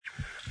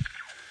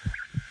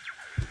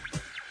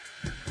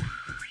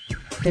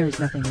There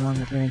is nothing wrong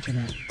with your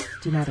internet.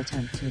 Do not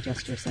attempt to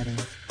adjust your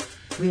settings.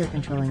 We are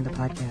controlling the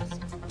podcast.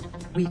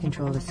 We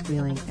control the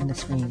squealing and the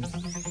screams.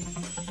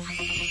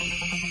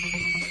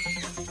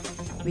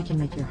 We can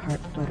make your heart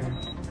flutter,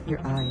 your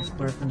eyes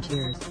blur from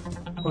tears,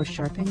 or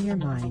sharpen your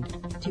mind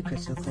to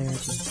crystal clarity.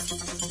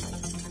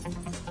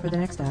 For the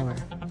next hour,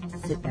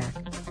 sit back.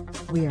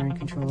 We are in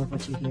control of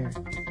what you hear.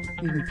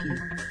 We repeat,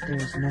 there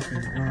is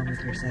nothing wrong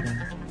with your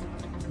settings.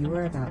 You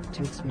are about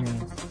to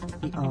experience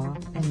the awe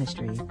and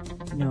mystery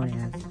known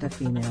as the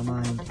female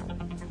mind.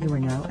 You are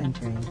now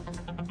entering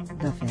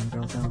the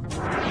Fangirl Zone.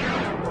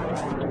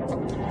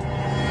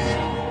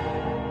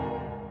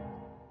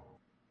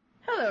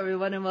 Hello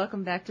everyone and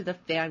welcome back to the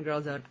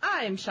Fangirl Zone.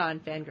 I am Sean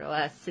Fangirl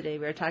S. Today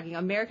we are talking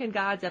American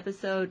Gods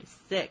episode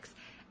 6.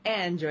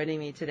 And joining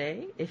me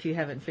today, if you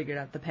haven't figured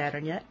out the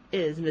pattern yet,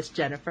 is Miss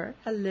Jennifer.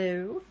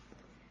 Hello.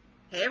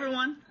 Hey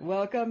everyone.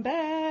 Welcome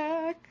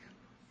back.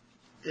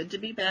 Good to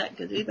be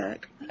back.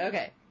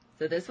 Okay,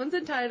 so this one's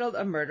entitled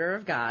A Murder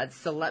of Gods.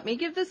 So let me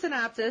give the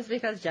synopsis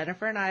because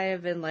Jennifer and I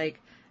have been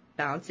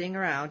bouncing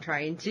around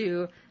trying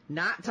to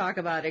not talk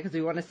about it because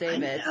we want to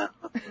save it.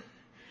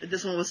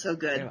 This one was so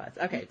good. It was.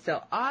 Okay,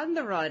 so on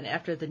the run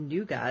after the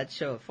new gods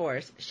show of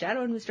force,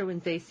 Shadow and Mr.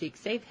 Wednesday seek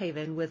safe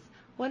haven with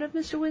one of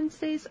Mr.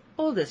 Wednesday's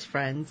oldest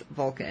friends,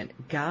 Vulcan,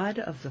 god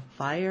of the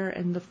fire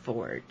and the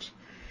forge.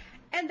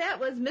 And that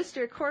was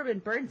Mr.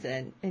 Corbin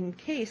Burnson, in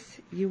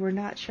case you were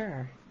not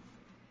sure.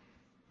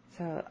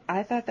 So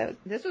I thought that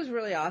this was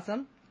really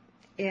awesome.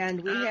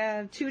 And we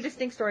have two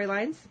distinct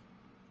storylines.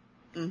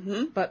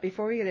 Mm-hmm. But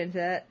before we get into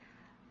that,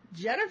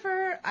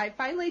 Jennifer, I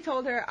finally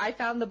told her I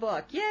found the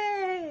book.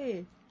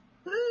 Yay!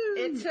 Woo.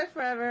 It took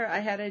forever. I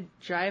had to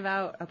drive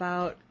out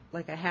about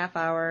a half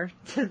hour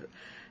to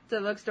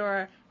the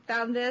bookstore.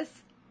 Found this,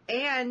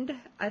 and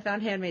I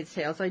found Handmaid's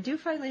Tale. So I do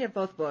finally have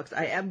both books.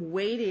 I am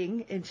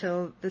waiting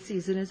until the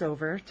season is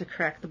over to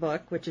crack the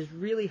book, which is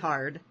really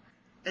hard.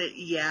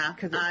 Yeah,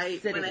 I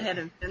went ahead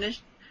and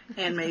finished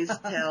Handmaid's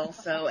Tale.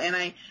 So, and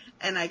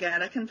I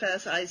gotta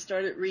confess, I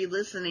started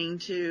re-listening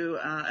to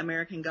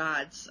American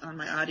Gods on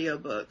my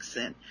audiobooks,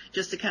 and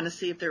just to kind of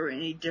see if there were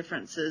any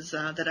differences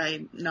that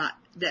I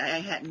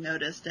hadn't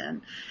noticed.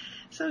 And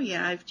so,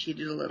 yeah, I've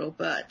cheated a little,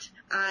 but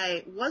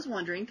I was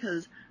wondering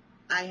because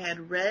I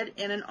had read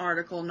in an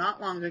article not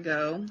long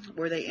ago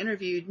where they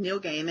interviewed Neil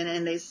Gaiman,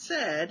 and they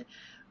said,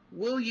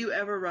 will you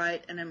ever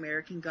write an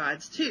American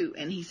Gods 2?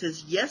 And he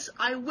says, yes,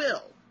 I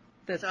will.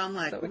 That's so I'm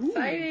like, so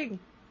exciting.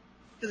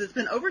 Because it's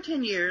been over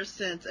 10 years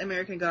since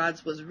American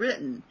Gods was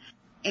written.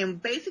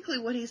 And basically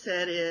what he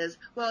said is,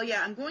 well,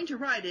 yeah, I'm going to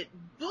write it,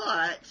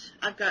 but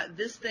I've got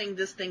this thing,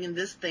 and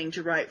this thing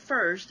to write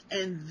first,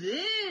 and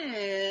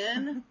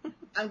then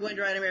I'm going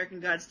to write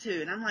American Gods 2.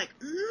 And I'm like,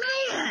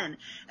 man!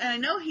 And I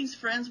know he's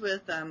friends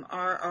with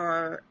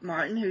R.R.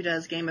 Martin, who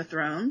does Game of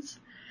Thrones.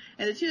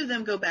 And the two of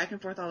them go back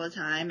and forth all the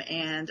time.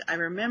 And I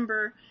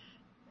remember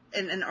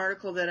in an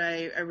article that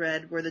I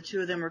read where the two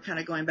of them were kind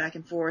of going back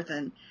and forth,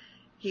 and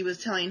he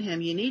was telling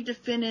him, you need to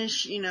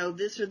finish,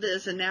 this or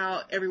this, and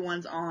now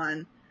everyone's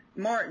on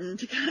Martin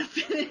to kind of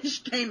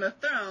finish Game of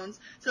Thrones.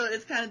 So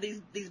it's kind of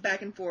these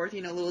back and forth,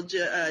 little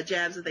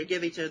jabs that they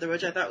give each other,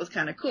 which I thought was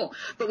kind of cool.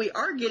 But we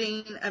are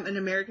getting an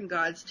American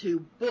Gods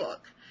 2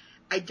 book.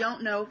 I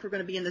don't know if we're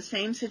going to be in the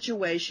same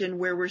situation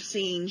where we're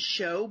seeing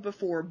show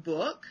before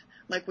book,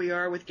 like we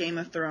are with Game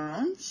of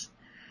Thrones.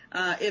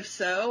 If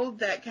so,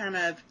 that kind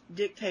of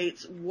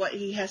dictates what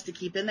he has to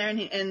keep in there.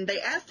 And they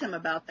asked him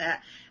about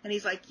that, and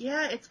he's like,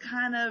 yeah, it's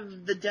kind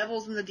of the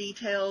devil's in the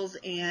details,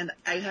 and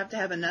I have to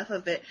have enough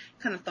of it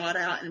kind of thought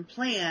out and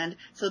planned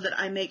so that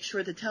I make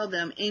sure to tell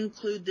them,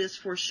 include this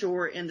for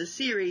sure in the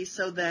series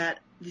so that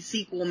the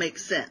sequel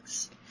makes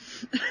sense.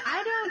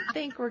 I don't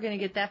think we're going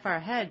to get that far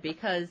ahead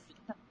because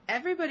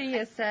everybody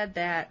has said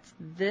that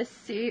this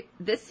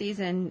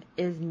season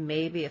is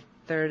maybe a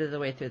third of the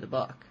way through the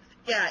book.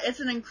 Yeah, it's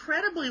an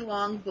incredibly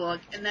long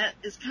book, and that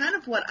is kind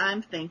of what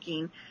I'm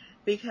thinking,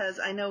 because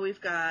I know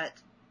we've got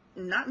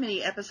not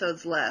many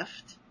episodes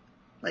left,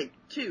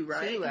 2,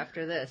 right? 2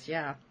 after this,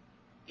 yeah.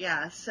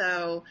 Yeah,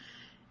 so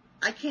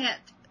I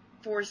can't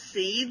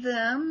foresee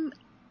them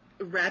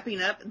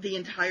wrapping up the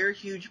entire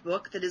huge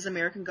book that is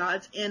American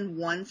Gods in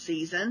one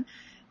season,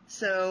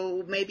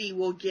 so maybe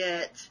we'll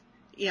get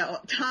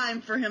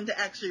time for him to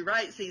actually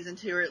write season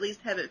 2, or at least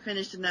have it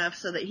finished enough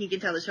so that he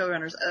can tell the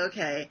showrunners,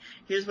 okay,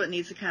 here's what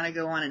needs to kind of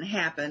go on and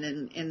happen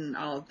and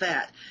all of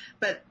that.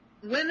 But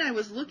when I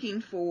was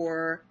looking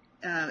for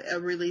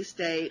a release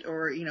date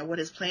or, what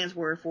his plans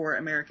were for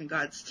American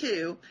Gods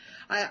 2,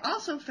 I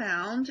also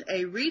found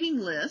a reading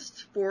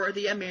list for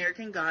the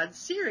American Gods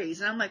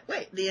series. And I'm like,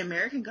 wait, the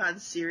American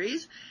Gods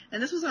series?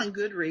 And this was on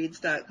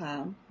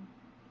Goodreads.com.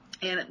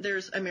 And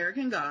there's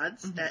American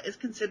Gods. Mm-hmm. That is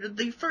considered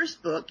the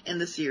first book in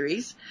the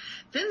series.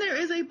 Then there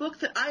is a book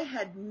that I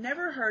had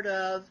never heard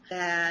of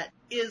that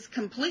is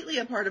completely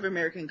a part of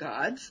American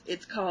Gods.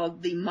 It's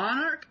called The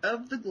Monarch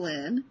of the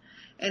Glen,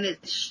 and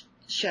it's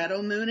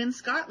Shadow Moon in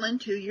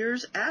Scotland 2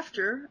 years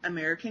after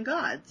American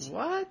Gods.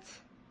 What?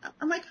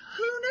 I'm like,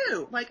 who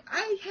knew?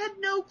 I had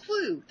no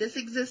clue this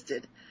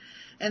existed.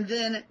 And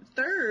then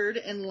third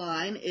in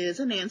line is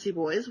Anansi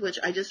Boys, which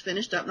I just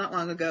finished up not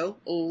long ago.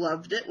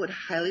 Loved it. Would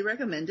highly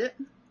recommend it.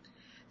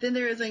 Then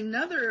there is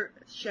another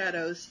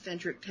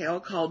Shadows-centric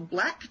tale called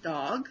Black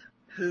Dog.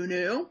 Who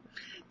knew?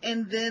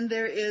 And then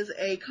there is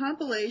a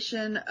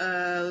compilation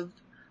of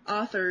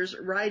authors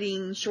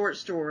writing short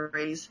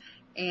stories.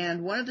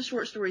 And one of the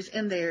short stories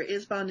in there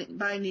is by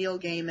Neil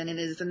Gaiman, and it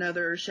is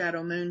another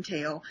Shadow Moon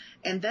tale.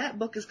 And that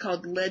book is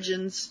called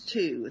Legends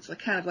 2. It's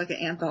kind of like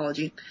an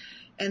anthology.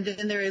 And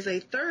then there is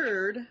a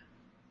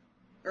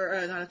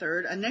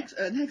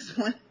next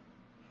one.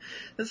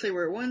 Let's see,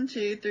 we're 1,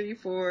 2, 3,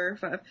 4,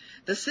 5.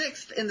 The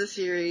sixth in the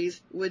series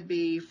would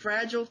be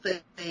Fragile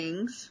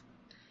Things,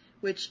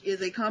 which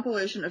is a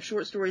compilation of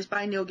short stories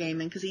by Neil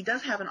Gaiman, because he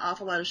does have an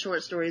awful lot of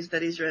short stories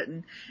that he's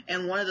written,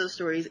 and one of those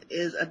stories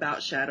is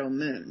about Shadow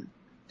Moon.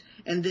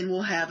 And then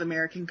we'll have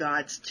American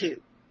Gods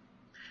too.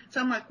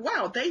 So I'm like,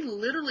 wow, they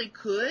literally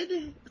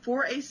could,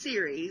 for a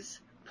series,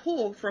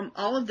 pull from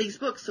all of these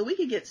books, so we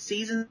could get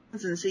seasons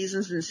and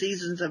seasons and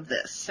seasons of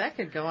this. That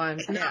could go on,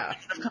 yeah.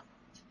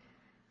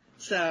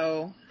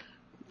 So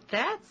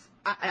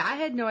I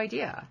had no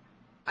idea.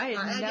 I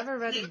had never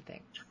read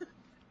anything.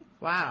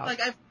 Wow. Like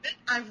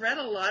I've read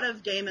a lot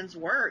of Gaiman's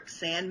work,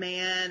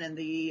 Sandman and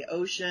The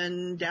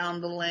Ocean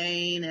Down the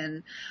Lane,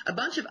 and a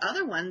bunch of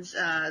other ones.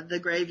 The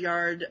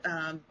Graveyard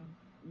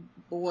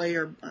Boy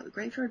or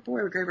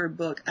Graveyard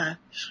Book.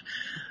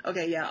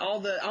 Okay, yeah. All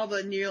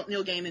the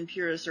Neil Gaiman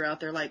purists are out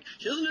there like,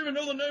 she doesn't even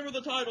know the name of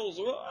the titles.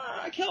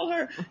 I killed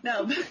her.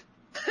 No.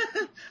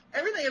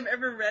 Everything I've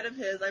ever read of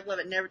his, I love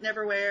it.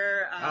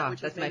 Neverwhere,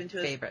 which that's was made my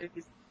into favorite. a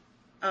series.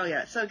 Oh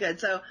yeah, so good.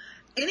 So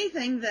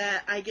anything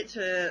that I get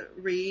to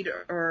read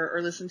or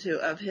listen to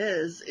of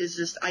his is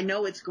just, I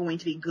know it's going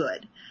to be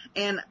good.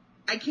 And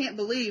I can't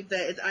believe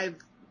that I've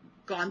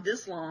gone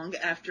this long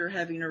after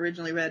having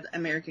originally read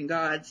American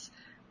Gods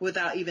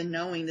without even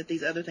knowing that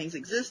these other things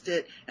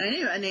existed. And I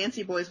knew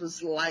Anansi Boys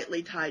was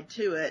lightly tied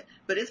to it,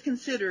 but it's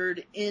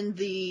considered in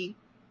the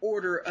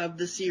order of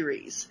the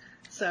series.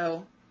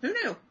 So who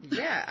knew?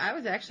 Yeah, I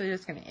was actually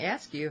just going to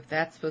ask you if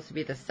that's supposed to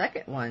be the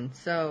second one.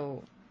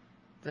 So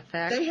the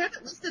fact they have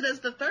it listed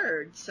as the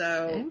third.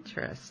 So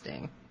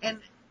interesting. And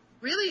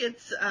really,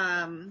 it's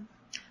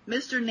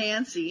Mr.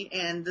 Nancy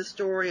and the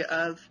story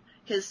of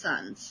his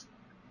sons.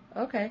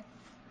 Okay.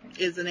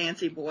 Is the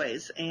Nancy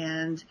Boys.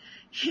 And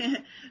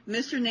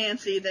Mr.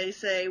 Nancy, they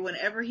say,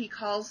 whenever he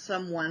calls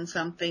someone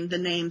something, the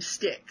name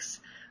sticks.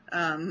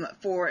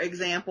 For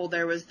example,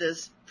 there was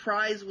this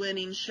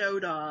prize-winning show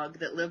dog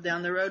that lived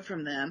down the road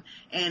from them,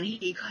 and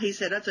he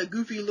said, that's a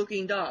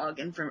goofy-looking dog.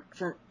 And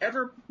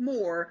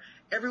forevermore,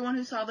 everyone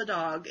who saw the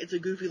dog, it's a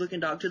goofy-looking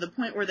dog, to the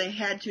point where they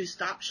had to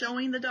stop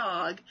showing the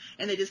dog,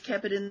 and they just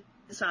kept it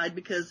inside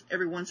because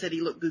everyone said he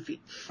looked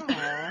goofy.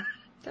 Aww.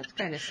 That's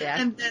kind of sad.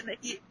 And then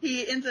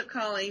he ends up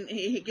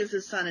he gives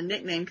his son a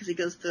nickname because he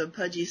goes to the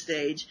pudgy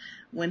stage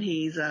when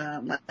he's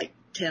like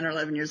 10 or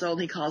 11 years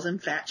old. He calls him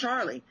Fat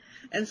Charlie.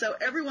 And so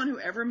everyone who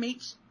ever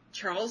meets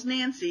Charles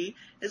Nancy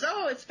is,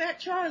 oh, it's Fat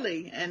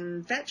Charlie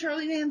and Fat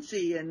Charlie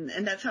Nancy. And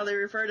that's how they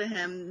refer to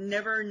him,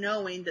 never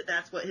knowing that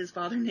that's what his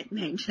father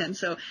nicknamed him.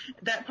 So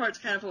that part's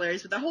kind of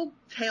hilarious. But the whole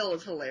tale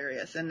is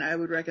hilarious. And I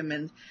would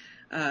recommend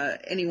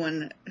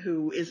anyone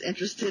who is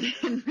interested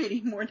in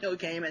reading more Neil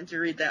Gaiman to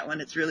read that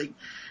one. It's really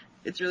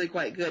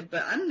quite good.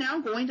 But I'm now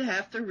going to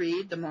have to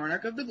read The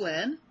Monarch of the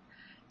Glen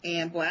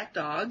and Black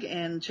Dog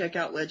and check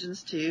out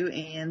Legends 2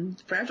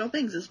 and Fragile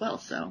Things as well.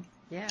 So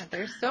yeah,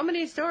 there's so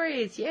many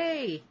stories.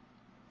 Yay!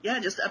 Yeah,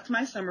 just up to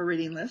my summer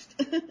reading list.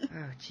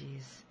 Oh,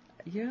 jeez.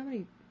 You know how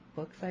many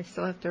books I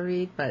still have to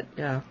read? But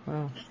yeah,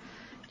 well,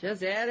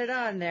 just add it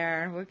on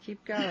there. We'll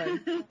keep going.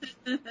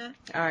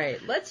 All right,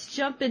 let's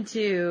jump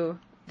into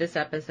this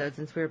episode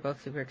since we were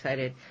both super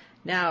excited.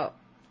 Now,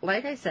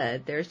 like I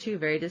said, there's two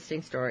very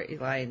distinct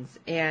storylines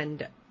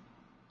and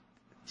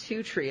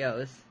two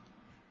trios.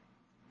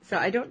 So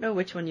I don't know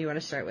which one you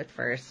want to start with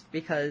first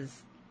because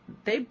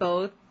they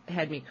both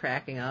had me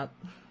cracking up.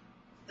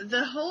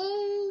 The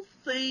whole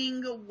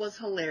thing was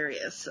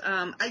hilarious.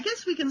 I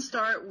guess we can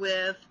start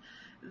with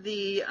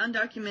the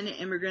undocumented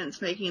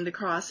immigrants making the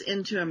cross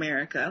into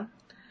America.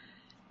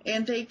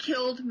 And they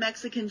killed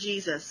Mexican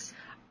Jesus.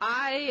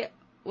 I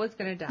was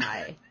going to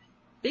die.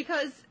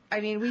 Because, I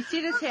mean, we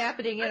see this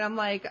happening, and I'm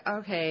like,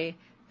 okay,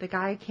 the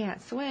guy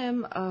can't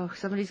swim. Oh,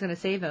 somebody's going to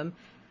save him.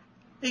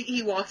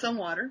 He walks on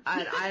water.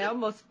 I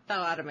almost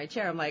fell out of my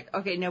chair. I'm like,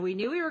 okay, now we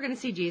knew we were going to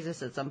see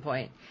Jesus at some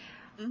point.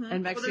 Mm-hmm.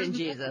 And Mexican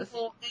Jesus.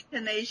 Multiple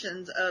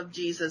incarnations of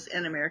Jesus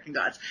in American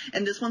Gods.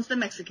 And this one's the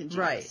Mexican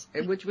Jesus.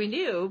 Right. Which we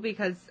knew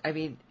because, I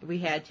mean, we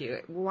had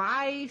to.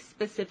 Why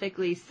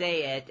specifically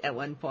say it at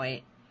one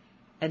point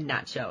and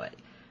not show it?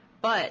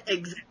 But.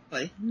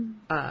 Exactly.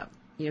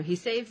 You know, he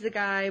saves the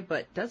guy,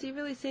 but does he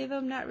really save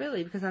him? Not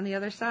really, because on the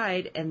other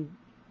side, and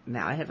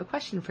now I have a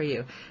question for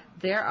you.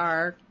 There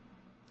are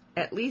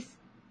at least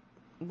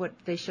what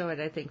they show it,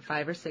 I think,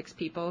 5 or 6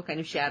 people, kind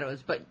of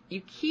shadows, but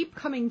you keep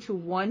coming to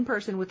one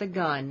person with a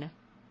gun,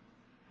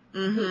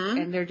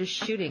 and they're just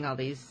shooting all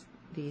these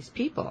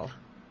people.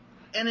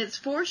 And it's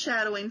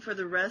foreshadowing for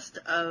the rest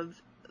of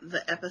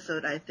the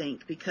episode, I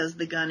think, because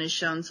the gun is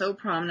shown so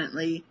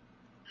prominently,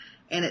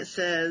 and it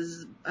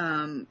says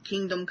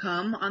Kingdom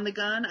Come on the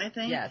gun, I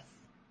think. Yes.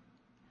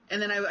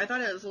 And then I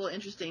thought it was a little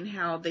interesting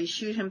how they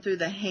shoot him through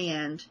the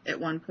hand at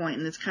one point,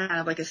 and it's kind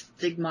of like a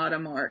stigmata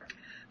mark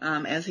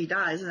as he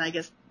dies. And I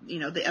guess,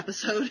 the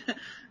episode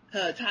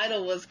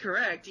title was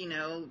correct,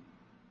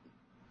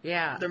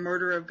 Yeah. The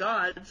Murder of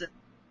Gods.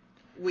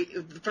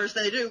 The first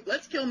thing they do,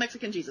 let's kill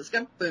Mexican Jesus.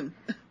 Go, boom.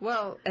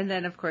 Well, and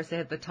then, of course, they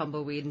have the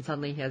tumbleweed, and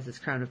suddenly he has this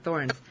crown of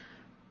thorns.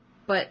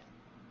 But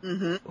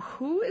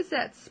who is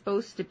that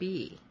supposed to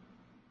be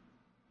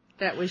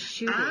that was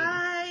shooting?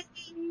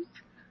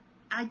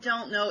 I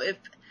don't know if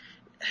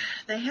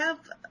they have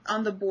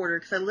on the border,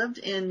 because I lived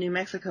in New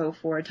Mexico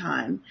for a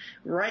time,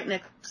 right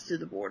next to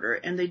the border,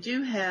 and they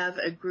do have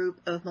a group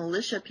of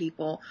militia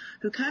people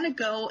who kind of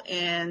go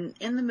in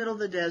the middle of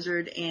the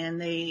desert, and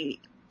they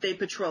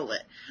patrol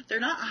it. They're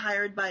not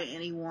hired by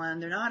anyone.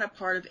 They're not a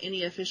part of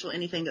any official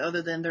anything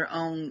other than their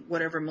own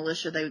whatever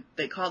militia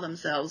they call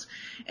themselves,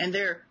 and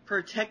they're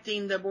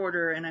protecting the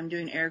border, and I'm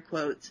doing air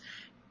quotes.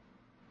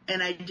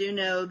 And I do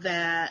know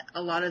that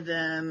a lot of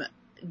them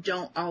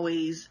don't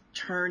always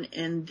turn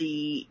in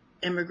the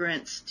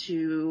immigrants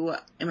to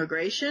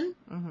immigration.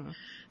 Mm-hmm.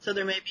 So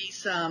there may be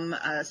some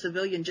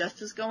civilian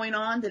justice going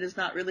on that is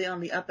not really on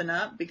the up and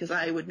up, because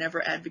I would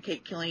never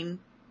advocate killing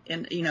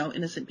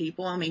innocent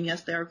people. I mean,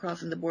 yes, they are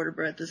crossing the border,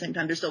 but at the same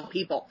time, they're still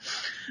people.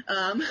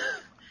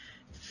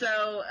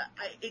 So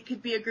it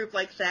could be a group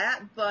like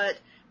that, but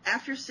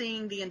after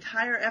seeing the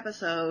entire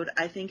episode,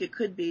 I think it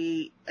could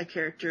be a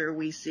character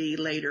we see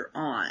later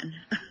on.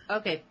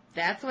 Okay,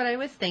 that's what I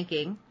was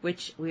thinking,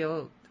 which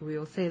we'll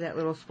say that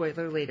little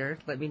spoiler later.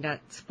 Let me not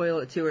spoil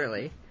it too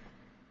early.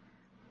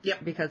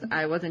 Yep. Because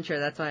I wasn't sure.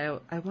 That's why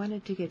I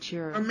wanted to get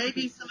your... Or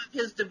maybe some of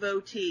his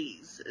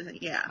devotees.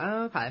 Yeah.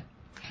 Okay.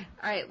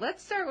 All right,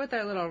 let's start with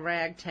our little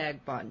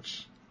ragtag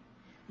bunch.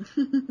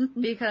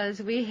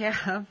 Because we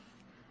have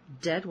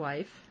Dead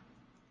Wife.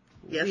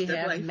 Yes, we Dead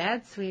have Wife.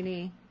 Mad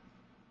Sweeney.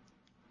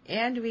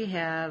 And we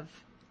have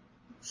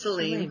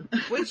Celine.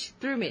 Which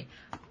threw me.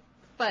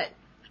 But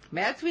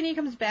Mad Sweeney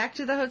comes back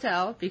to the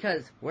hotel,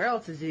 because where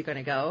else is he going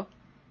to go?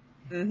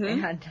 Mm-hmm.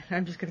 And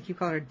I'm just going to keep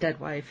calling her Dead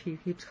Wife. He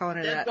keeps calling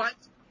her that. Dead Wife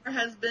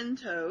has been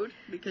towed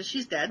because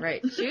she's dead.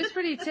 Right. She was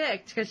pretty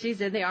ticked because she's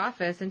in the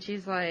office and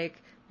she's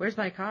like, "Where's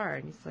my car?"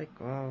 And he's like,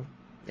 "Well,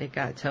 it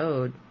got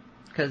towed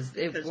because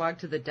it belonged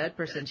to the dead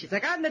person." She's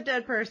like, "I'm the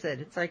dead person."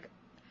 It's like,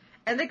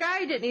 and the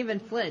guy didn't even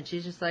flinch.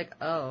 He's just like,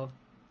 "Oh,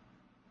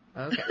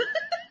 okay."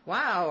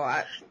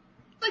 Wow.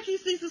 Like he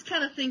sees this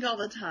kind of thing all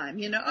the time,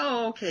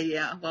 Oh, okay,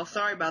 yeah. Well,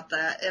 sorry about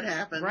that. It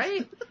happened.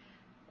 Right?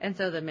 And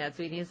so the Mad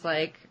Sweeney's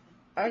like,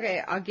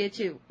 "Okay, I'll get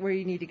you where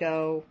you need to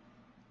go.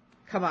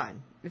 Come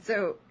on." And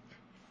so,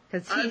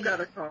 I've got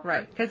a car.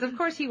 Right. Because of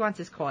course he wants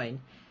his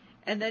coin.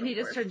 And then he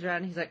just turns around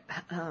and he's like,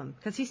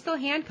 because he's still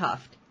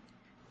handcuffed.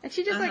 And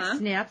she just like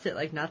snaps it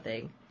like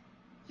nothing.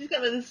 She's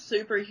got this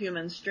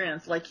superhuman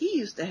strength like he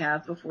used to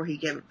have before he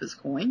gave up his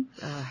coin.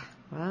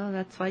 Well,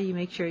 that's why you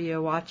make sure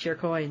you watch your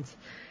coins.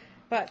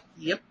 But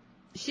yep,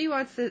 she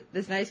wants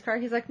this nice car.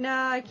 He's like,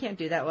 "Nah, I can't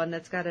do that one.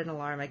 That's got an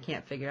alarm I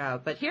can't figure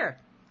out. But here,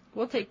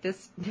 we'll take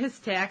this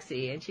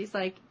taxi." And she's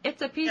like,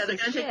 "It's a piece of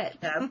shit."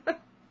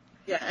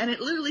 Yeah, and it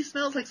literally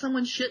smells like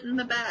someone shit in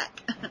the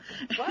back.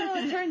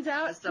 Well, it turns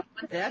out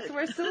that's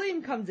where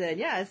Salim comes in.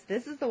 Yes,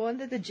 this is the one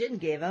that the djinn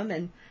gave him.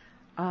 And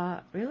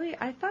really,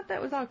 I thought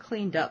that was all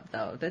cleaned up,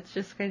 though. That's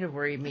just kind of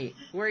worries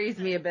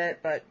me a bit,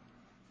 but...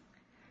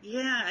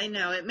 Yeah, I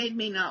know. It made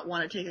me not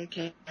want to take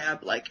a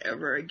cab,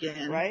 ever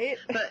again. Right?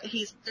 But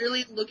he's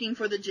clearly looking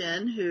for the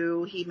djinn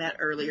who he met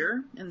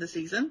earlier in the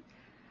season.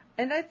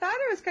 And I thought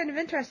it was kind of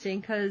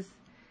interesting, because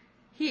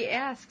he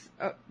asks,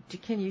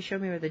 "Can you show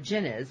me where the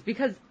djinn is?"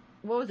 Because...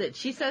 What was it?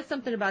 She says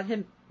something about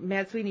him,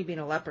 Mad Sweeney, being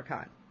a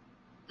leprechaun.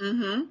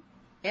 Mm-hmm.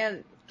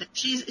 And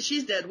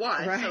she's dead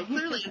wife, right? So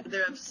clearly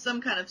there's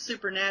some kind of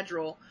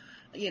supernatural,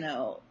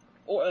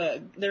 or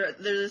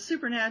there's a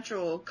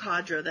supernatural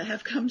cadre that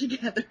have come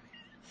together.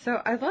 So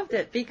I loved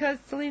it because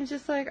Salim's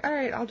just like, "All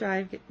right, I'll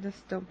drive.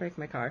 Just don't break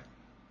my car."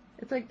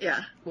 It's like,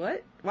 yeah,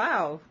 what?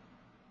 Wow.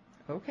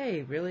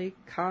 Okay, really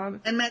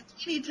calm. And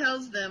Mazzini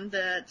tells them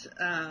that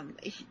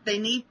they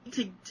need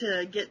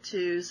to get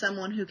to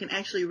someone who can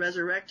actually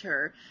resurrect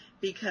her,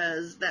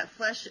 because that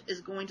flesh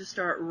is going to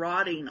start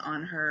rotting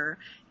on her,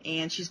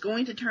 and she's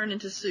going to turn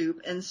into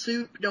soup, and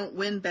soup don't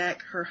win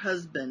back her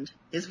husband,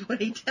 is what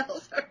he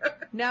tells her.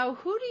 Now,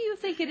 who do you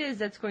think it is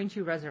that's going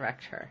to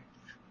resurrect her?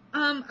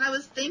 I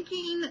was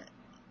thinking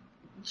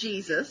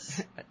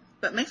Jesus,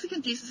 but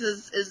Mexican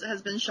Jesus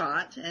has been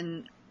shot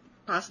and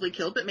possibly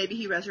killed, but maybe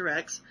he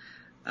resurrects.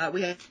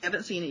 We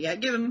haven't seen it yet.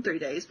 Give him 3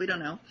 days. We don't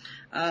know.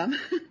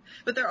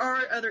 But there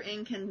are other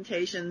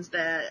incantations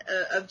that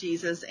of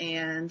Jesus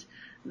and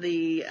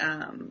the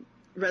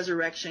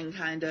resurrection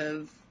kind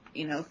of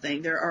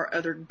thing. There are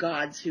other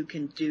gods who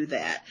can do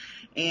that.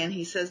 And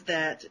he says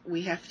that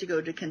we have to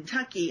go to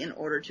Kentucky in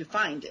order to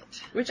find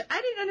it. Which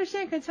I didn't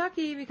understand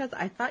Kentucky, because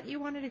I thought you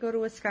wanted to go to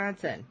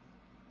Wisconsin.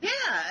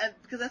 Yeah,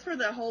 because that's where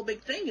the whole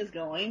big thing is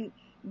going.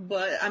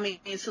 But, I mean,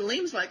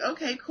 Salim's like,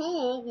 okay,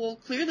 cool. Well,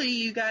 clearly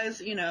you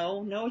guys,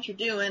 know what you're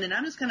doing. And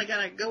I'm just kind of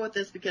going to go with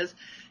this because,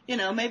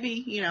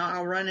 maybe,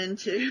 I'll run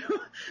into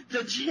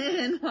the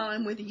gin while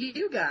I'm with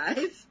you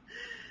guys.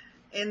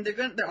 And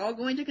they're all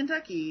going to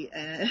Kentucky.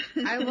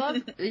 I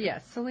love,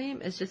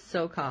 Salim is just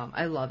so calm.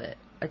 I love it.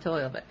 I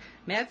totally love it.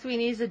 Matt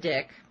Sweeney's a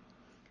dick.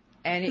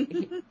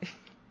 And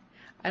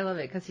I love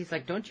it because he's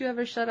like, don't you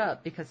ever shut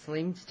up, because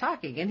Salim's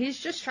talking. And he's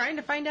just trying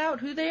to find out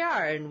who they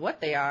are and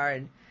what they are.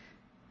 And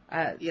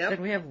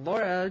then we have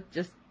Laura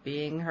just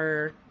being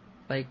her,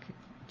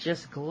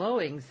 just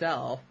glowing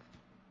self.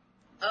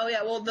 Oh,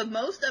 yeah. Well, the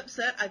most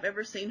upset I've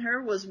ever seen her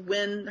was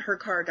when her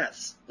car got,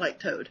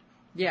 towed.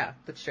 Yeah,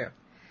 that's true.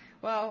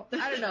 Well,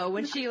 I don't know.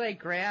 When she,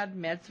 grabbed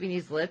Matt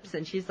Sweeney's lips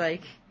and she's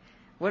like,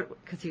 what?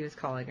 Because he was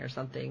calling her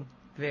something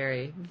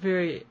very,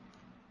 very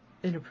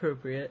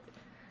inappropriate.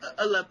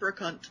 A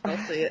leprechaun. I'll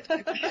say it.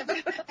 I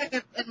have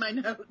it in my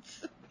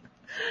notes.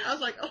 I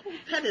was like, oh,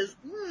 that is,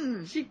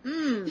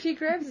 She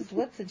grabs his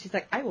lips and she's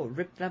like, I will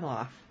rip them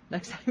off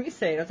next time you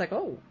say it. I was like,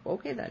 oh,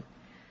 okay then.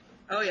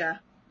 Oh, yeah.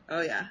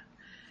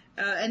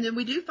 And then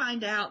we do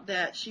find out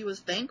that she was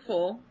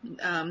thankful,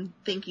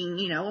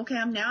 thinking, okay,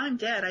 I'm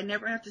dead. I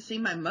never have to see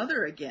my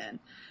mother again.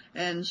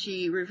 And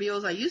she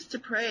reveals, I used to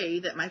pray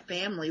that my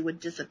family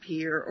would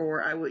disappear,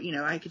 or I would,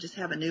 I could just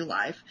have a new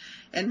life.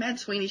 And Matt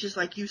Sweeney's just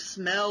like, you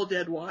smell,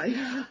 dead wife.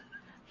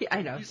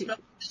 I know. You smell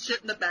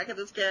shit in the back of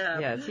this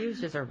cab. Yes, he was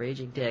just a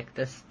raging dick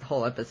this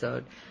whole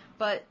episode.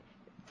 But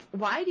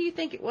why do you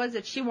think it was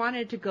that she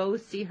wanted to go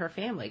see her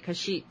family? Because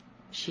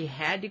she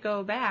had to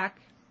go back,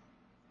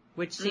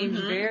 which seems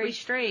very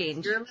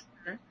strange.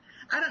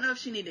 I don't know if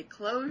she needed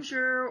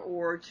closure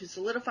or to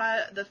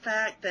solidify the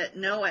fact that,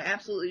 no, I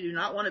absolutely do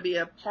not want to be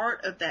a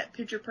part of that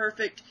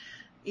picture-perfect,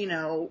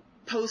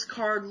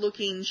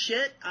 postcard-looking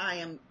shit. I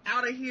am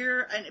out of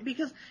here. And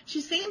because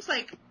she seems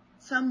like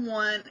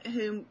someone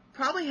who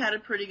probably had a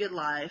pretty good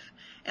life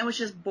and was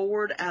just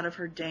bored out of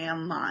her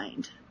damn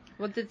mind.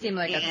 Well, it did seem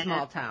like a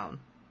small town.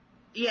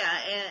 Yeah,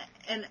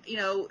 and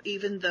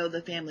even though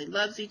the family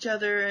loves each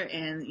other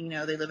and,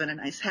 they live in a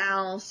nice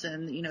house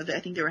and, I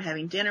think they were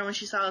having dinner when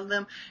she saw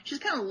them, she's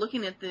kind of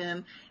looking at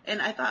them,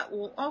 and I thought,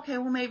 well, okay,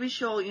 well, maybe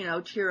she'll,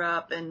 tear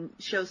up and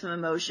show some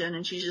emotion,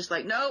 and she's just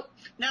like, nope,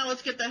 now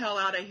let's get the hell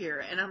out of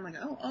here. And I'm like,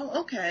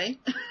 oh, okay.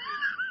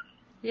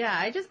 Yeah,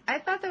 I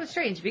thought that was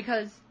strange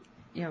because,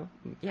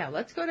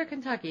 let's go to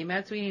Kentucky.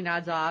 Matt Sweeney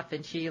nods off,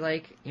 and she,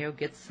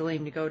 gets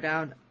Salim to go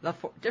down the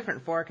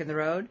different fork in the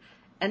road.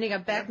 Ending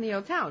up back in the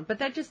old town. But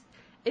that just,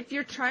 if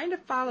you're trying to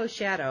follow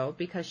Shadow,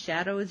 because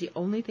Shadow is the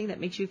only thing that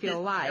makes you feel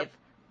alive,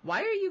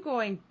 why are you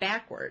going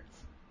backwards?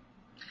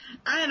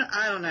 I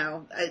don't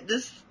know.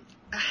 This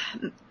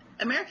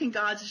American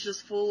Gods is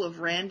just full of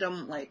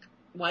random,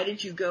 why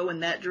did you go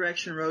in that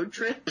direction road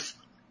trips?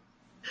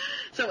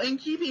 So in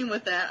keeping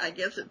with that, I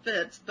guess it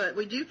fits. But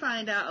we do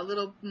find out a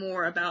little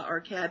more about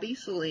our cabbie,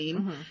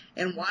 Salim,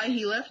 and why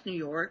he left New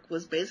York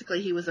was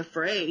basically he was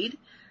afraid.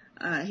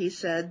 He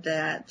said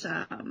that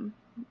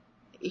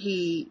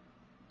he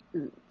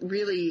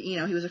really,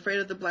 he was afraid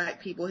of the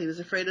black people. He was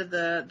afraid of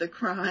the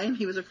crime.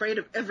 He was afraid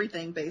of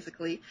everything,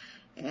 basically,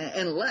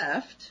 and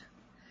left.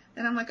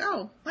 And I'm like,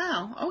 oh,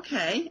 wow,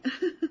 okay.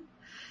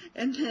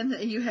 And then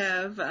you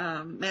have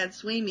Matt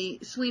Sweeney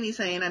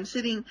saying, I'm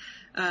sitting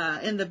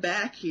in the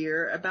back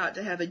here about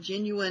to have a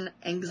genuine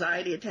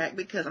anxiety attack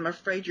because I'm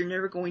afraid you're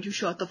never going to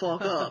shut the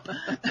fuck up.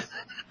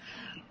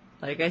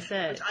 Like I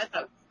said, which I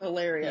thought was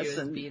hilarious. He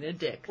was being a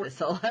dick this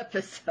whole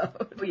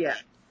episode.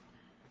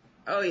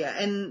 Oh, yeah.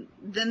 And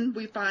then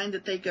we find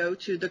that they go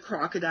to the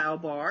Crocodile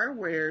Bar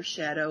where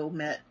Shadow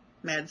met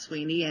Matt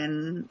Sweeney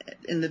in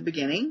the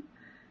beginning.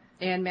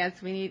 And Matt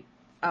Sweeney,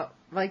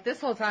 this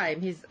whole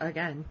time, he's,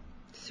 again,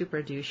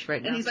 super douche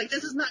right now. And he's like,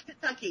 this is not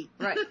Kentucky.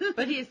 Right.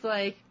 But he's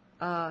like,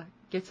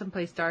 get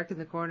someplace dark in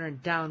the corner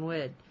and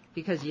downwind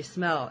because you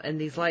smell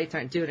and these lights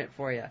aren't doing it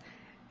for you.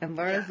 And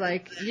Laura's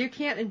like, you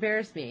can't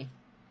embarrass me.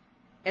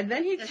 And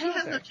then he tells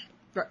her.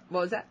 What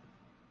was that?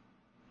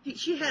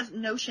 She has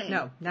no shame.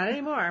 No, not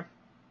anymore.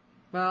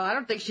 Well, I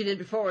don't think she did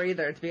before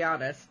either, to be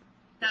honest.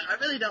 No, I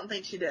really don't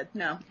think she did.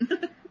 No.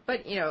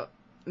 But,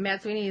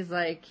 Matt Sweeney is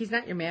like, he's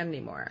not your man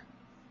anymore.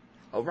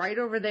 Oh, right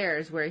over there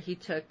is where he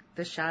took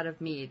the shot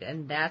of mead,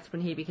 and that's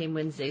when he became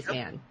Wednesday's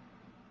man.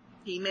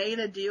 He made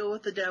a deal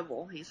with the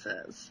devil, he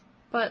says.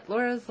 But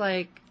Laura's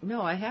like,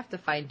 no, I have to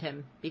find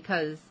him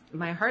because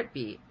my heart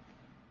beat.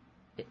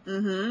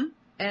 Mm-hmm.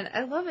 And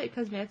I love it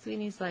because Matt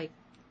Sweeney's like,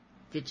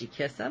 did you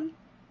kiss him?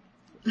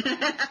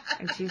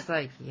 And she's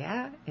like,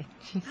 yeah. And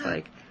she's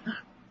like,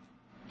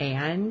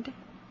 and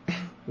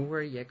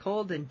were you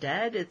cold and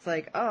dead? It's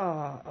like,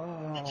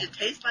 oh. Did it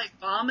taste like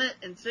vomit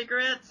and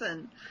cigarettes?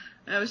 And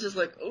I was just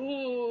like,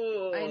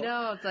 ooh. I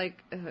know. It's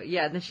like,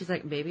 yeah. And then she's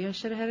like, maybe I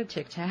should have had a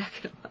Tic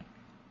Tac.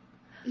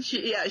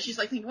 She's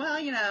like,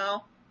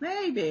 well,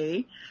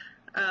 maybe.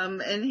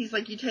 And he's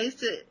like, you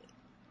taste it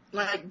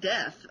like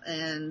death,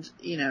 and,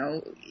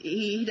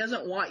 he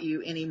doesn't want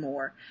you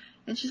anymore.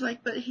 And she's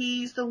like, but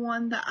he's the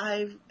one that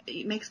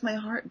it makes my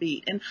heart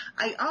beat. And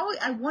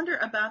I wonder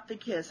about the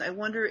kiss. I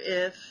wonder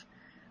if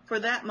for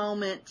that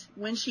moment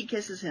when she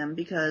kisses him,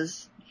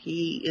 because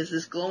he is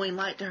this glowing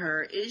light to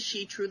her, is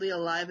she truly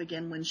alive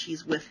again when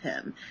she's with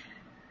him?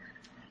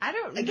 I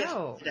don't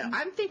know.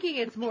 I'm thinking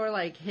it's more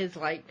like his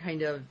light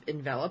kind of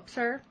envelops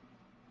her.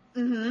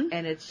 Mm-hmm.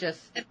 And it's just...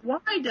 And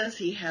why does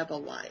he have a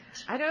light?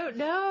 I don't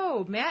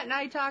know. Matt and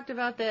I talked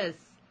about this.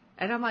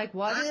 And I'm like,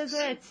 what is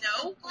it?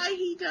 I know why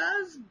he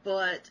does,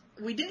 but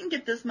we didn't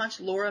get this much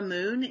Laura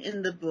Moon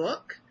in the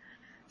book.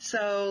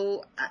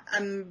 So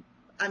I'm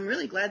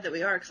really glad that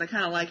we are, because I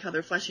kind of like how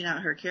they're fleshing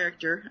out her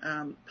character.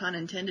 Pun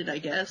intended, I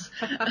guess.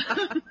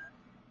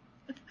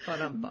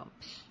 Bum.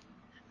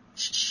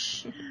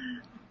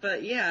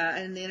 But yeah,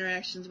 and the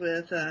interactions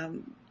with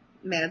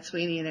Mad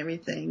Sweeney and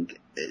everything,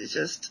 it's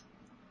just,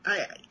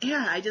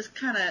 I just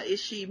kind of,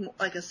 is she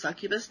like a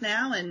succubus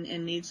now and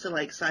needs to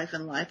like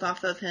siphon life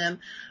off of him,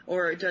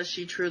 or does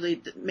she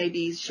truly,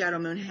 maybe Shadow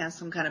Moon has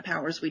some kind of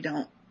powers we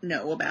don't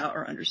know about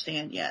or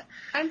understand yet?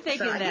 I'm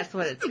thinking that's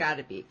what it's got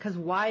to be, because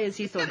why is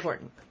he so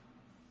important?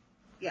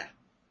 Yeah,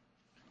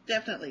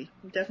 definitely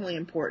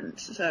important.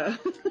 So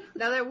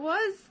now there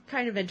was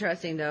kind of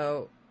interesting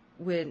though,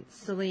 when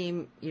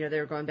Salim, they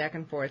were going back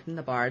and forth in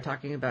the bar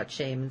talking about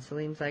shame, and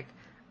Salim's like,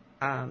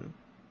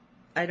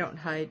 I don't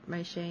hide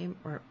my shame,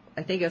 or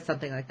I think it was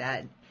something like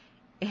that.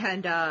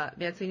 And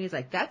Matt Sweeney's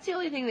like, that's the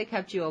only thing that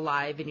kept you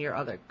alive in your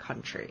other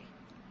country.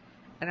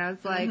 And I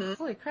was like,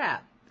 holy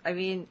crap. I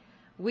mean,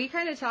 we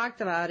kind of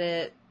talked about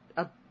it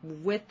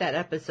with that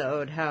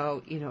episode,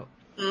 how,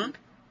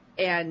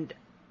 and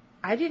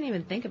I didn't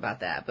even think about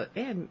that. But,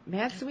 man,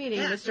 Matt Sweeney,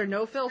 Mr.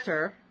 No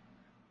Filter.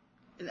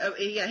 Oh,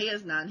 yeah, he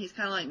has none. He's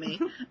kind of like me.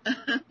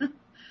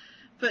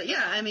 But,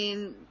 yeah, I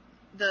mean,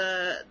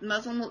 the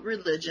Muslim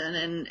religion,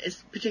 and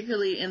it's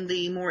particularly in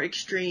the more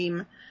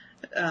extreme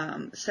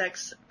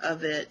sects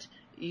of it,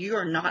 you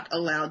are not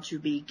allowed to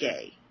be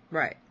gay.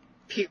 Right.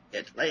 Period.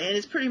 And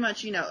it's pretty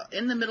much,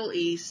 in the Middle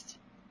East,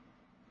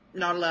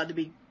 not allowed to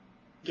be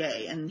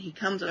gay. And he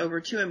comes over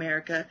to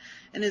America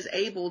and is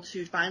able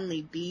to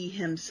finally be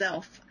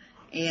himself.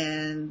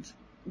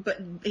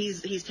 But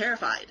he's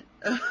terrified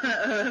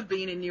of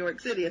being in New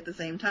York City at the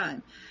same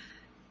time.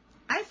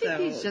 I think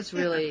he's just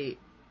really,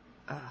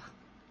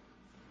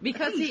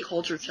 because he's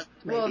culture shocked,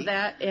 maybe. Well,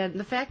 that, and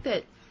the fact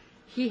that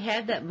he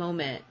had that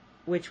moment,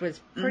 which was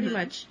pretty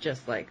much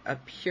just like a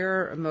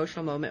pure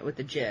emotional moment with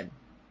the djinn.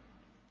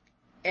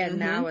 And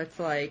now it's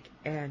like,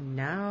 and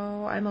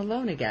now I'm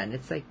alone again.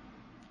 It's like,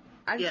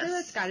 I feel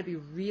it's got to be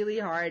really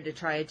hard to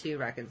try to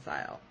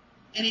reconcile.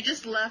 And he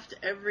just left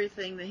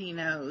everything that he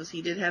knows.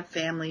 He did have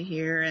family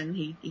here, and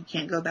he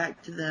can't go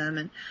back to them.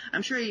 And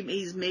I'm sure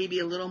he's maybe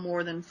a little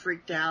more than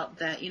freaked out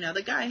that,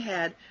 the guy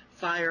had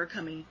fire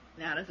coming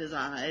out of his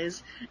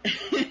eyes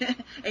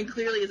and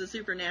clearly is a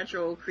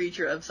supernatural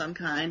creature of some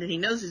kind, and he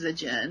knows he's a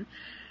djinn.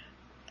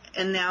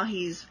 And now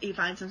he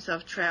finds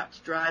himself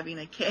trapped driving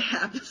a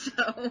cab,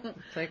 so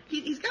it's like,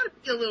 he's got to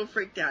be a little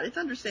freaked out. It's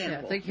understandable.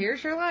 Yeah, it's like,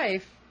 here's your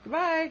life.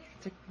 Goodbye.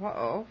 It's like,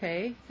 well,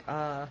 okay.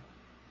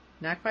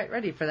 Not quite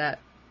ready for that.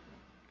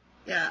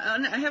 Yeah,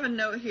 I have a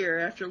note here.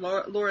 After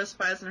Laura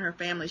spies on her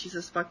family, she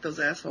says, fuck those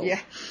assholes. Yeah.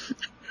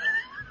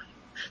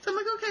 So I'm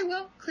like, okay,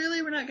 well,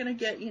 clearly we're not going to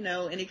get,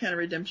 any kind of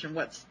redemption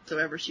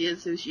whatsoever. She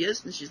is who she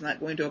is, and she's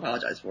not going to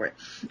apologize for it.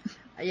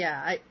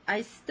 Yeah,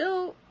 I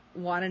still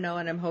want to know,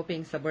 and I'm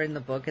hoping somewhere in the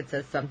book it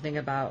says something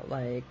about,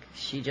 like,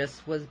 she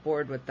just was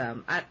bored with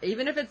them.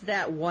 Even if it's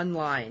that one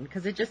line,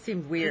 because it just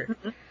seemed weird.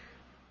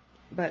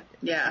 But,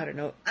 yeah, I don't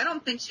know. I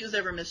don't think she was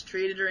ever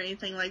mistreated or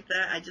anything like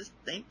that. I just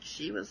think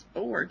she was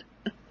bored.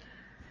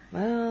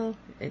 Well,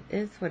 it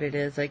is what it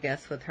is, I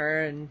guess, with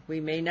her, and we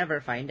may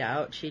never find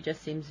out. She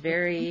just seems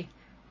very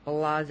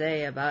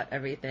blasé about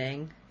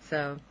everything.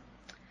 So,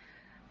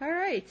 all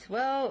right.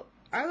 Well,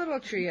 our little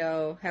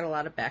trio had a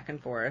lot of back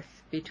and forth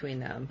between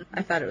them.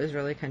 I thought it was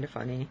really kind of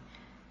funny.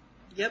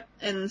 Yep.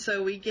 And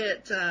so we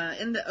get,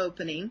 in the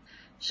opening,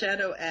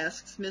 Shadow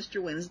asks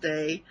Mr.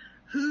 Wednesday,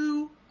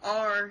 who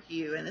are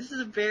you? And this is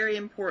a very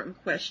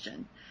important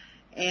question.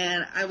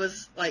 And I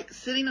was like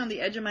sitting on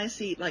the edge of my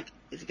seat, like,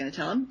 is he going to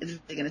tell him? Is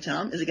he going to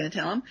tell him? Is he going to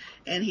tell him?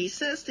 And he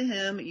says to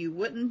him, you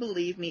wouldn't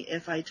believe me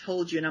if I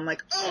told you. And I'm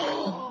like,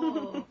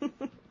 oh!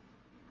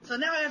 So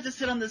now I have to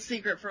sit on this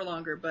secret for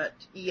longer. But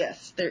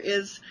yes, there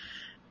is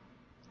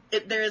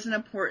an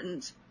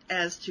importance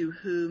as to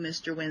who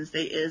Mr.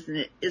 Wednesday is, and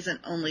it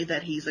isn't only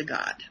that he's a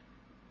god.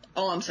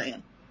 All I'm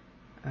saying.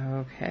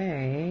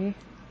 Okay.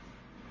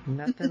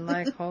 Nothing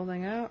like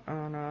holding out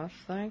on us.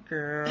 Thank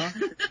you.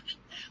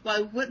 Well,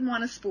 I wouldn't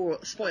want to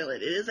spoil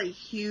it. It is a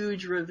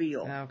huge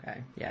reveal.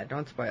 Okay. Yeah,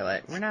 don't spoil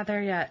it. We're not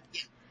there yet.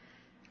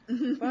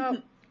 Well,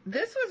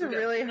 this was a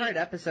really hard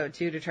episode,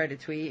 too, to try to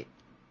tweet.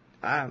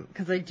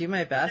 Because I do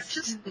my best.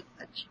 There's just so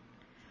much.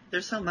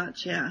 There's so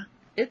much, yeah.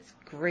 It's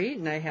great,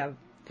 and I have,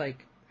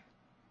 like,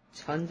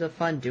 tons of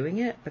fun doing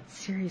it. But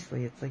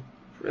seriously, it's, like,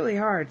 really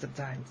hard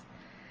sometimes.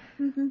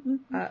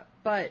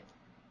 But...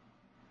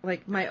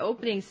 like, my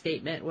opening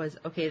statement was,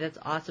 okay, that's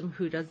awesome.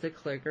 Who does the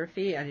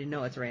calligraphy? I didn't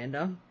know it's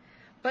random.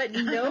 But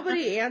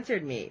nobody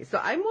answered me. So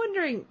I'm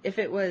wondering if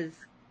it was,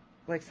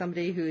 like,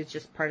 somebody who is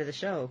just part of the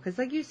show. Because,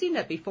 like, you've seen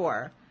that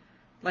before.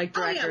 Like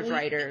directors,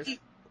 writers.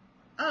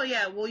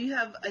 Well, you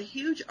have a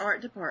huge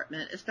art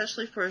department,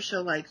 especially for a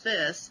show like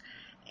this.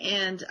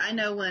 And I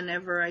know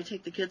whenever I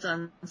take the kids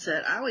on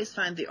set, I always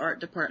find the art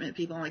department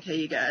people. I'm like, hey,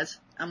 you guys,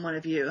 I'm one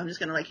of you. I'm just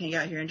going to like hang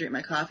out here and drink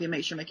my coffee and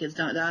make sure my kids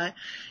don't die.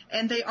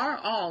 And they are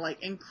all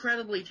like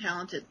incredibly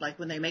talented, like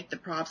when they make the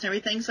props and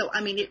everything. So,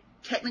 I mean, it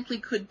technically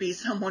could be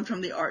someone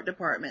from the art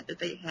department that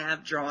they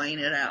have drawing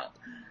it out.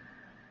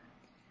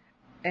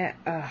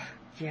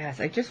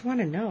 Yes, I just want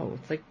to know.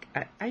 It's like,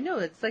 I know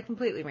it's like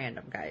completely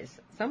random, guys.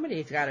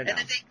 Somebody's got to know. And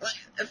I think,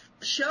 like,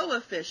 a show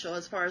official,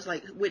 as far as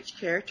like which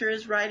character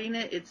is writing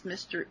it, it's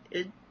Mr.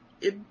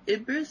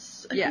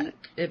 Ibis, I think.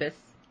 Ibis.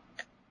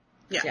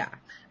 Yeah.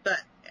 But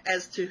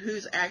as to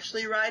who's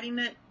actually writing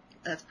it,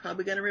 that's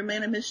probably going to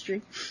remain a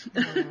mystery.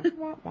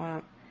 Womp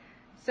womp.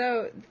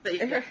 So, but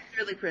yeah,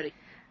 really pretty.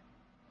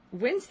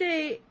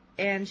 Wednesday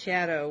and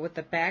Shadow with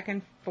the back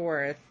and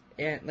forth,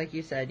 and like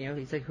you said,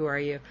 he's like, who are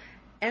you?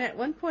 And at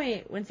one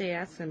point, Wednesday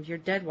asks him, your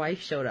dead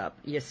wife showed up.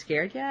 You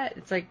scared yet?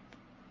 It's like,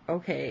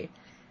 okay.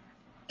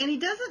 And he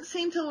doesn't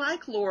seem to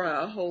like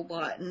Laura a whole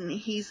lot, and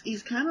he's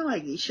kind of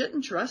like, he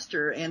shouldn't trust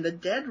her, and the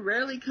dead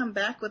rarely come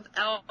back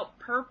without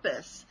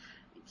purpose.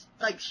 It's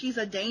like she's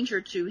a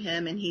danger to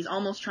him, and he's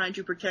almost trying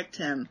to protect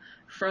him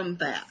from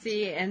that.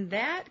 See, and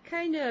that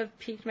kind of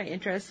piqued my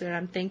interest, and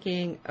I'm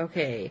thinking,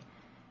 okay,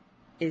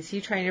 is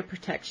he trying to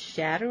protect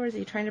Shadow, or is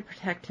he trying to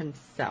protect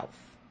himself?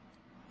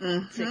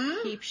 Mm-hmm.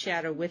 To keep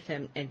Shadow with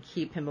him and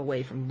keep him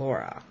away from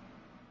Laura.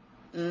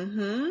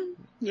 Mm-hmm.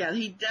 Yeah,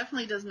 he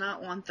definitely does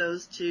not want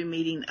those two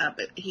meeting up.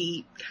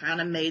 He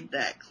kind of made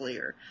that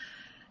clear.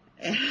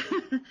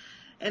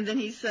 And then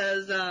he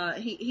says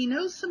he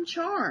knows some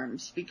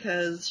charms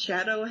because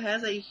Shadow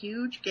has a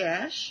huge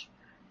gash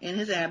in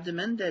his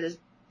abdomen that is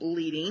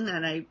bleeding,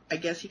 and I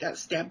guess he got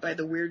stabbed by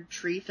the weird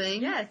tree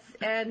thing. Yes,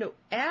 and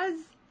as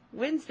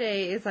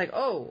Wednesday is like,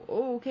 oh,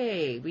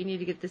 okay, we need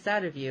to get this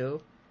out of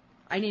you.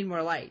 I need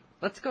more light.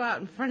 Let's go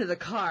out in front of the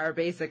car,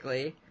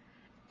 basically.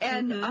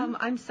 And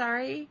I'm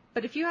sorry,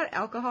 but if you had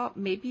alcohol,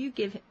 maybe you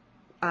give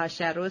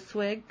Shadow a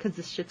swig, because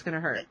this shit's gonna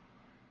hurt.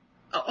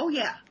 Oh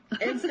yeah.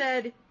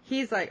 Instead,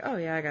 he's like, oh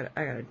yeah, I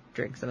gotta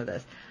drink some of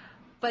this.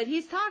 But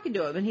he's talking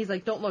to him, and he's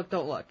like, don't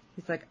look.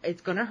 He's like,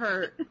 it's gonna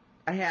hurt.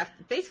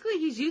 Basically,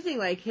 he's using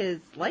like his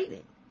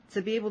lightning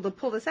to be able to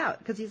pull this out,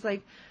 because he's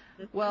like,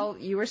 well,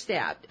 you were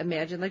stabbed.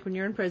 Imagine like when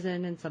you're in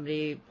prison and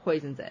somebody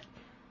poisons it.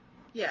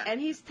 Yeah.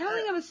 And he's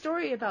telling him a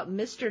story about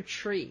Mr.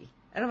 Tree.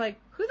 And I'm like,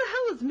 who the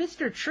hell is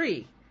Mr.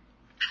 Tree?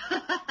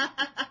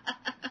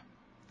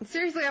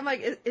 Seriously, I'm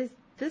like, is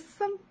this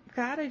some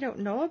god I don't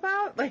know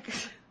about? Like,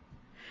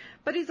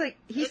 but he's like,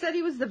 he said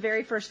he was the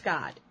very first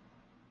god.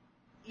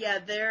 Yeah,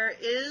 there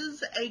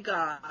is a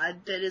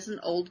god that is an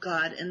old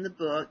god in the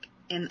book,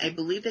 and I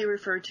believe they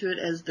refer to it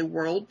as the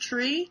World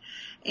Tree,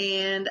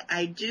 and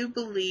I do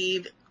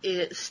believe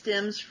it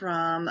stems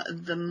from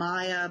the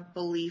Maya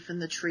belief in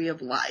the Tree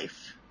of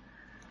Life.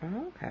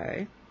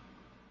 Okay.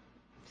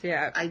 So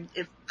yeah.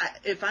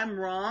 If I'm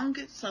wrong,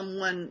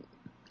 someone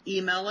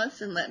email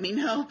us and let me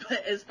know.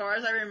 But as far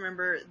as I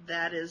remember,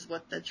 that is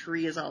what the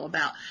tree is all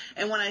about.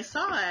 And when I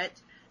saw it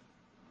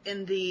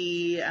in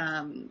the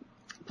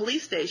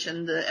police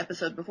station, the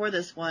episode before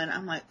this one,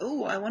 I'm like,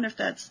 oh, I wonder if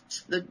that's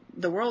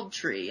the World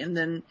Tree. And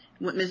then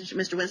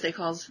Mr. Wednesday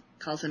calls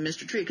him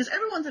Mr. Tree, because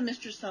everyone's a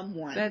Mr.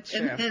 Someone. That's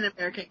true. In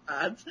American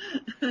Gods.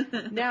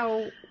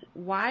 Now,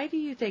 why do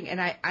you think? And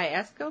I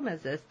asked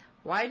Gomez this.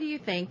 Why do you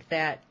think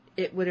that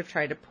it would have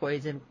tried to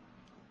poison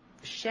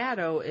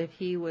Shadow if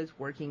he was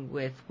working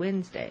with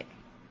Wednesday?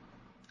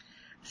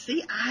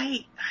 See,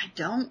 I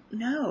don't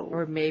know.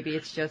 Or maybe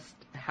it's just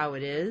how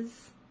it is.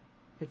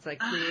 It's like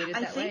created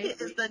that way. I think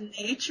it is the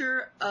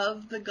nature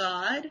of the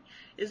god,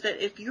 is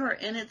that if you are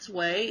in its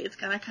way, it's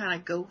going to kind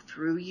of go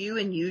through you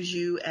and use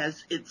you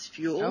as its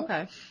fuel.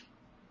 Okay.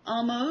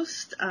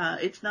 Almost.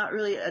 It's not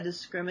really a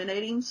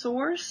discriminating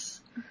source.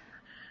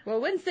 Well,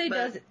 Wednesday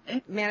does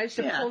manage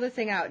to pull this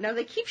thing out. Now,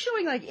 they keep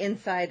showing, like,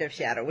 inside of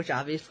Shadow, which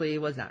obviously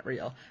was not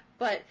real.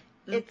 But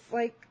it's,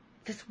 like,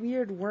 this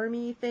weird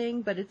wormy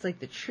thing, but it's, like,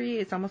 the tree.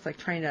 It's almost like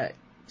trying to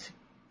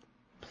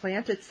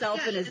plant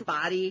itself in his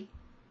body.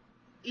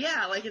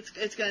 Yeah, like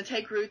it's going to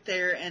take root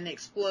there and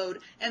explode.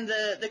 And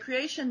the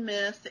creation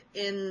myth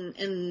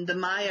in the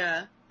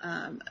Maya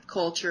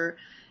culture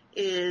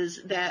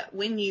is that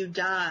when you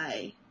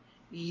die,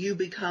 you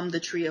become the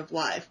tree of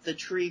life. The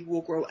tree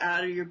will grow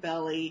out of your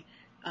belly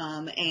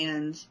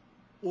and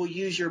will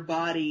use your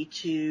body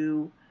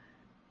to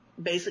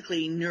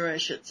basically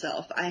nourish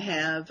itself. I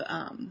have,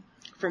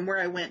 from where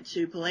I went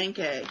to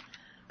Palenque,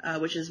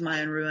 which is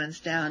Mayan ruins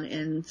down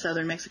in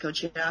southern Mexico,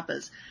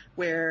 Chiapas,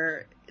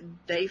 where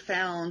they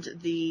found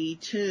the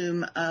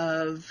tomb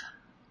of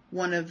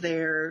one of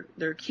their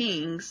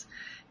kings,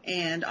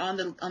 and on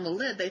the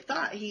lid they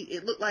thought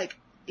it looked like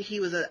he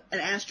was an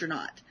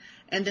astronaut.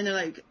 And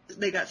then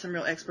they got some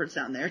real experts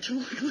down there to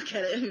look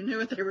at it who knew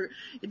what they were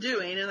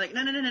doing. And like,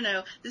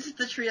 no. This is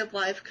the tree of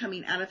life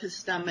coming out of his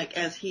stomach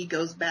as he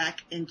goes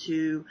back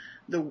into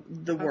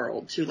the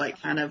world to like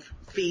kind of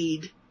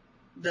feed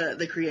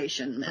the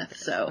creation myth.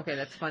 So okay,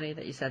 that's funny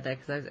that you said that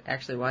because I was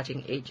actually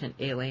watching Ancient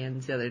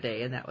Aliens the other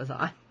day, and that was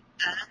on.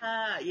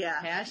 Yeah.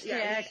 Hashtag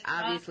Yeah,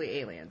 obviously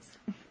aliens.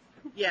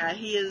 Yeah,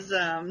 he is.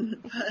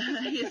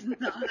 He is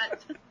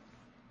not.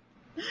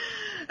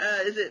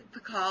 Is it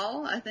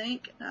Pakal? I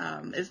think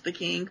is the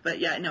king, but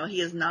yeah, no,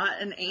 he is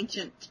not an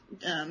ancient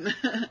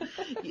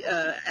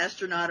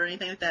astronaut or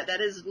anything like that. That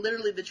is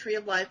literally the tree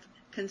of life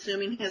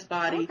consuming his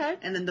body, Okay.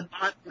 and then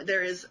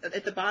there is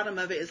at the bottom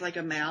of it is like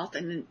a mouth,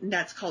 and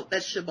that's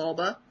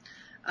Shibalba.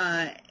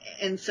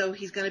 And so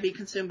he's going to be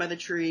consumed by the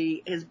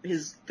tree,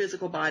 his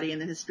physical body, and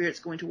then his spirit's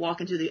going to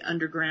walk into the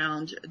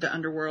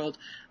underworld,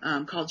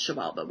 called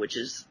Shibalba, which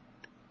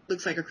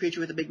looks like a creature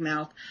with a big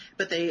mouth,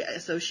 but they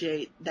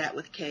associate that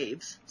with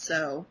caves.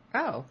 So,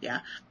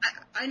 yeah,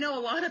 I know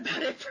a lot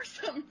about it for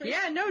some reason.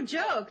 Yeah, no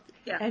joke.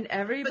 Yeah. And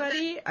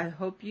everybody, I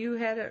hope you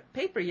had a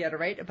paper you had to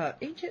write about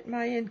ancient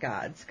Mayan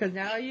gods, because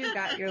now you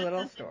got your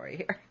little story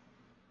here.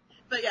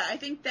 But yeah, I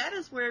think that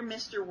is where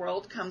Mr.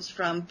 World comes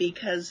from,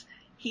 because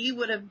he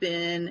would have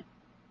been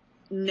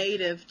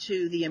native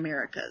to the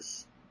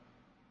Americas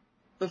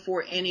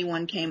before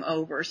anyone came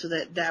over, so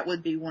that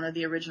would be one of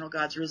the original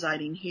gods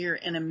residing here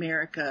in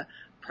America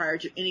prior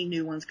to any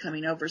new ones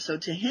coming over. So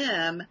to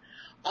him,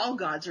 all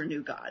gods are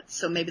new gods.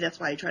 So maybe that's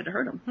why he tried to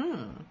hurt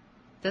him.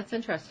 That's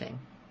interesting.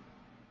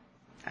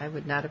 I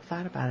would not have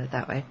thought about it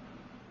that way.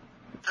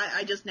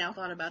 I just now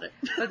thought about it.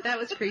 But that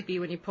was creepy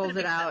when he pulls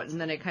it out and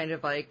then it kind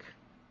of like,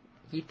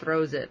 he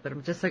throws it, but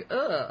I'm just like,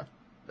 ugh.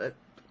 But,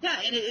 yeah,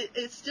 and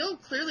it's still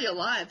clearly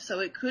alive,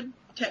 so it could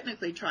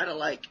technically try to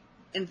like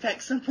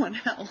infect someone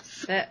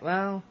else.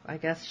 Well, I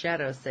guess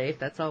Shadow's safe.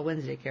 That's all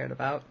Wednesday cared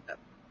about.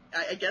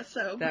 I guess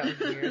so. That was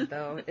weird,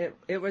 though.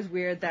 It was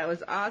weird. That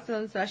was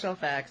awesome special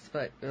effects,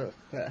 but ugh.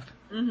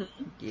 Mm-hmm.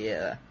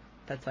 Yeah,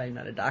 that's why I'm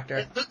not a doctor.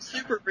 It looked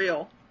super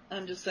real.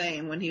 I'm just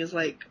saying, when he was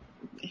like,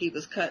 he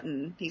was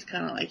cutting, he's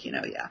kind of like,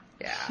 yeah.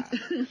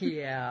 Yeah.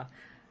 Yeah.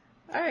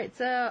 All right,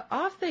 so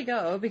off they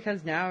go,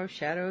 because now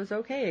Shadow's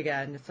okay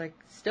again. It's like,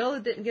 still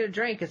didn't get a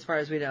drink as far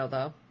as we know,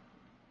 though.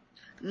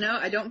 No,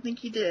 I don't think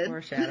he did.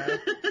 Poor Shadow.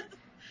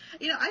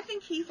 I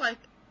think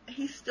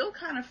he's still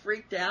kind of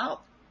freaked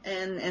out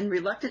and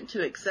reluctant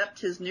to accept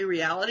his new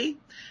reality.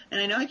 And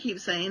I know I keep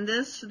saying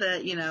this,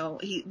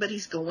 that, but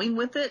he's going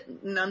with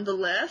it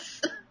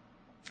nonetheless.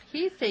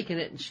 He's taking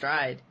it in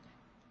stride.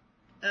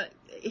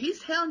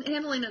 He's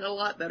handling it a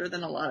lot better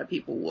than a lot of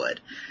people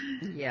would.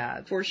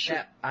 Yeah. For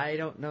sure. I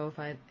don't know if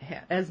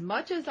as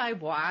much as I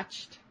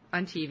watched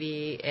on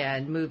TV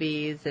and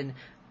movies and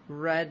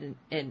read,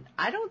 and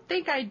I don't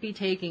think I'd be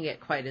taking it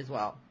quite as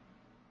well.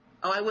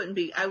 Oh, I wouldn't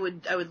be. I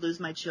would lose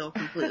my chill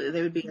completely.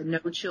 There would be a no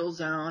chill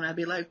zone. I'd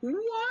be like,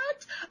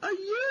 what? A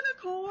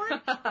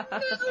unicorn? No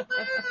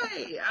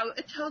way!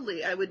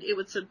 It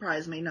would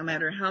surprise me no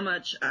matter how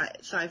much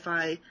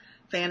sci-fi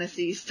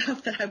fantasy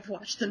stuff that I've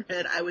watched and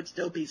read. I would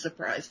still be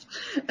surprised.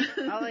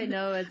 All I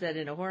know is that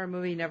in a horror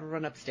movie, never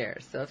run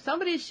upstairs. So if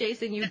somebody's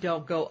chasing you,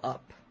 don't go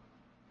up.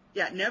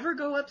 Yeah, never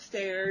go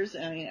upstairs.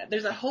 I mean,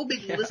 there's a whole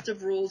big list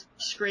of rules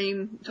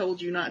Scream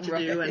told you not to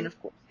do, and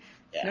of course,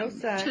 no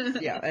sex.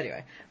 Yeah,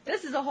 anyway,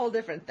 this is a whole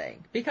different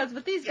thing, because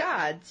with these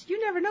gods, you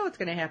never know what's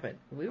going to happen.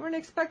 We weren't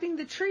expecting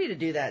the tree to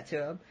do that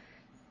to him.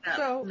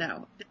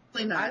 No,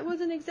 definitely not. I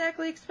wasn't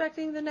exactly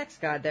expecting the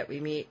next god that we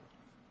meet.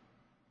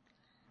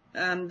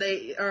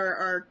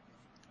 Our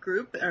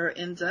group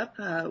ends up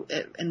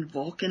in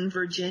Vulcan,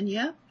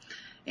 Virginia.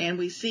 And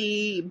we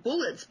see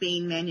bullets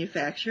being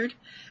manufactured.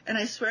 And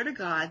I swear to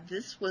God,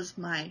 this was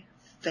my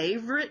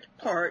favorite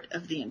part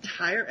of the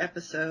entire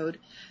episode.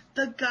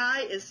 The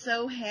guy is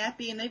so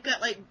happy, and they've got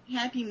like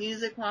happy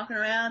music walking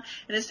around.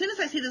 And as soon as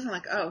I see this, I'm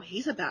like, oh,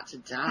 he's about to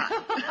die.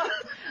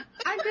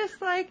 I'm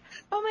just like,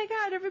 oh my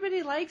God,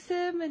 everybody likes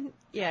him. And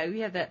yeah,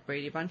 we have that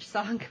Brady Bunch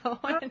song going.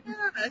 Oh,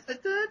 yeah. It's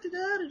like,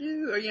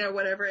 or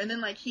whatever. And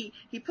then like he's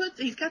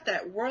got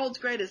that world's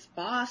greatest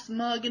boss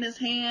mug in his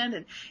hand,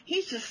 and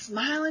he's just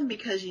smiling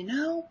because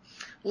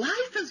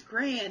life is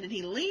grand. And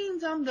he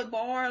leans on the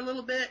bar a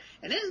little bit,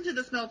 and into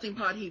the smelting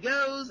pot he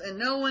goes, and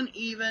no one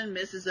even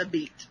misses a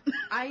beat.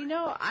 I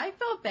know. I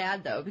felt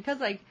bad though, because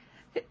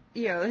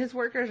his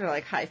workers are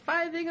like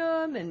high-fiving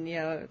him,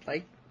 and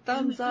like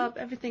thumbs up,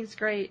 everything's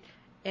great.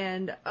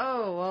 And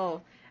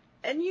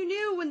and you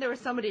knew when there was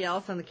somebody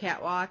else on the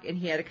catwalk and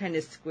he had to kind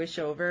of squish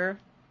over.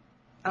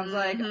 I was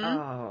like,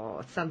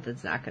 oh,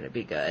 something's not going to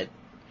be good.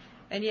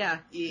 And yeah,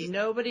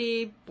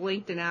 nobody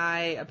blinked an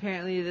eye.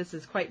 Apparently this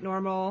is quite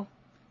normal.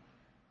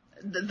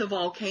 The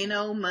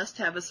volcano must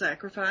have a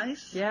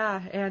sacrifice.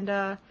 Yeah,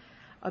 and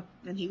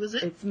he was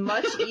it. It's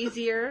much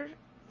easier,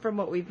 from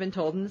what we've been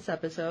told in this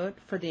episode,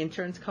 for the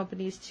insurance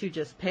companies to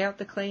just pay out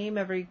the claim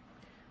every,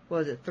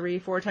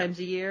 3-4 times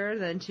a year,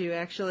 than to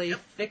actually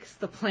fix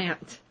the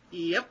plant.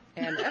 Yep.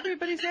 And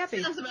everybody's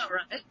happy. Sounds about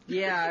right.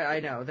 Yeah,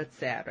 I know. That's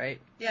sad, right?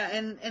 Yeah,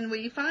 and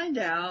we find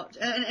out,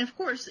 and of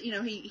course,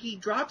 he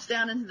drops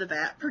down into the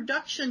vat.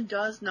 Production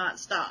does not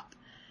stop.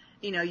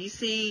 You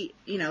see,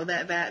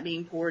 that vat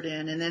being poured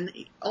in, and then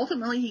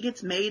ultimately he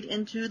gets made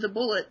into the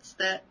bullets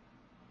that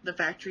the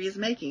factory is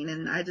making.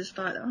 And I just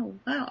thought, oh,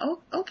 wow,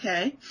 oh,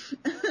 okay.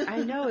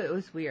 I know, it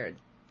was weird.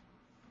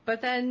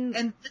 But then...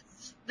 And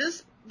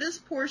this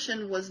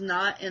portion was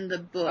not in the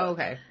book.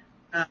 Okay.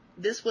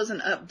 This was an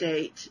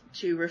update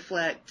to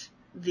reflect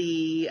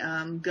the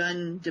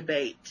gun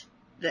debate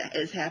that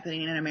is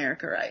happening in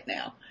America right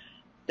now.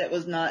 That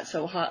was not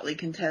so hotly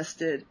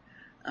contested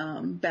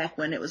back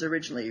when it was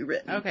originally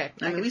written. Okay.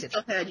 I mean, we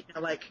still had,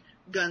 like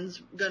gun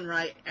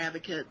right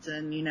advocates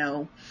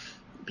and,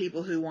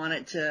 people who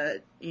wanted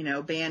to,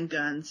 ban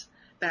guns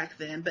back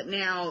then. But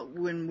now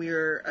when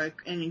we're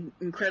an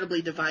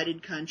incredibly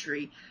divided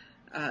country,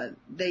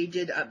 they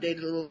did update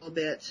it a little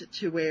bit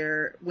to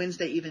where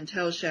Wednesday even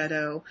tells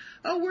Shadow,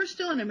 oh, we're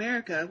still in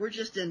America. We're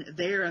just in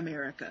their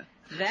America.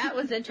 That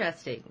was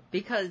interesting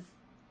because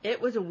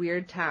it was a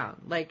weird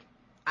town. Like,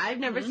 I've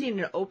never seen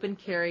an open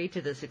carry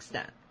to this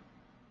extent.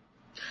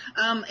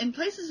 In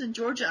places in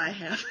Georgia, I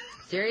have.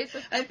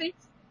 Seriously? I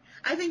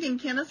think in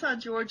Kennesaw,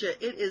 Georgia,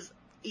 it is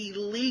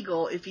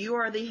illegal if you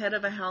are the head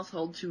of a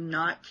household to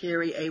not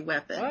carry a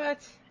weapon.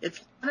 What?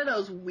 It's one of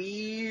those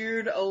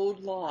weird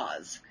old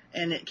laws.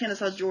 And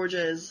Kennesaw,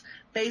 Georgia is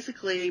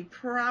basically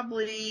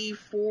probably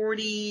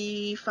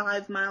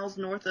 45 miles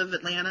north of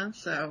Atlanta,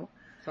 so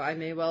I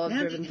may well have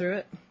driven through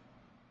it.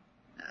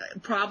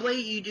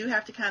 Probably. You do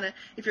have to kind of,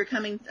 if you're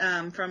coming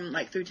from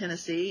like through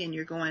Tennessee and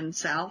you're going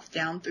south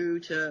down through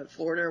to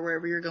Florida or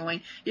wherever you're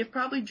going, you've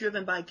probably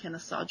driven by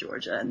Kennesaw,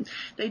 Georgia. And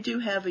they do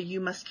have a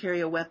you must carry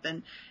a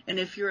weapon. And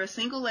if you're a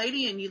single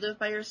lady and you live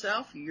by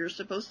yourself, you're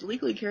supposed to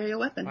legally carry a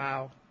weapon.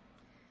 Wow.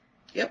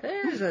 Yep.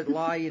 There's a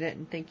law you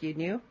didn't think you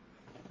knew.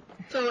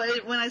 So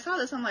when I saw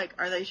this, I'm like,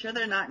 are they sure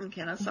they're not in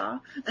Kennesaw?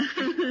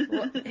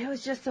 Well, it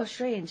was just so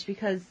strange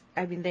because,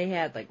 I mean, they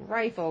had like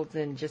rifles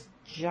and just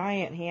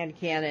giant hand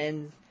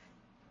cannons.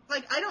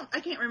 Like, I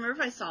can't remember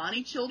if I saw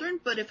any children,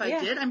 but if I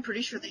did, I'm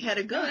pretty sure they had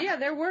a gun. Oh, yeah,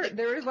 there were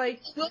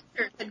like,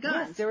 had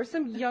guns. Yes, there were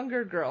some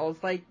younger girls,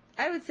 like,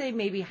 I would say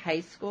maybe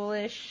high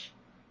school-ish.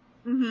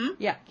 Mm-hmm.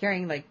 Yeah,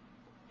 carrying like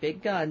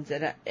big guns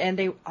and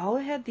they all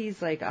had these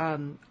like,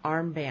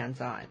 armbands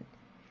on.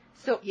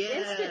 So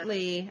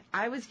instantly,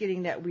 I was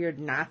getting that weird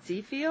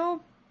Nazi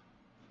feel.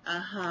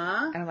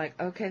 Uh-huh. And I'm like,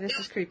 okay, this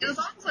is creepy. It was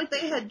almost like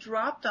they had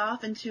dropped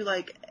off into,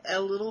 like, a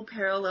little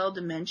parallel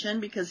dimension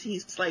because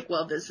he's like,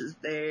 well, this is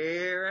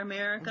their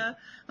America.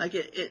 Like,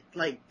 it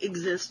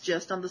exists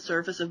just on the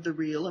surface of the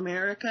real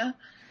America.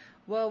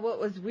 Well, what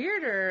was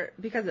weirder,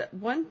 because at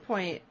one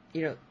point,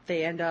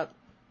 they end up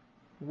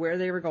where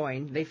they were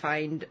going. They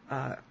find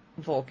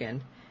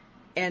Vulcan.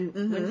 And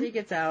Wednesday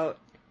gets out,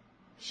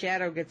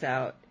 Shadow gets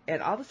out,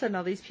 and all of a sudden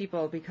all these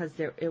people, because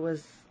it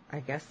was, I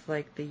guess,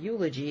 like the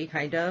eulogy,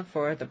 kind of,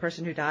 for the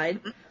person who died.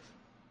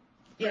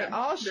 Yeah, they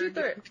all shoot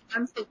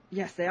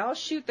they all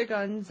shoot their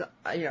guns,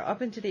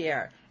 up into the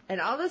air.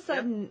 And all of a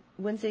sudden,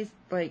 Wednesday's,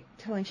 like,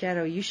 telling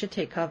Shadow, you should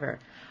take cover.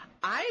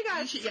 I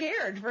got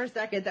scared for a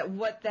second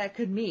what that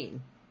could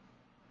mean.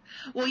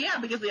 Well, yeah,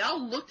 because they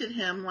all looked at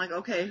him like,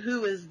 okay,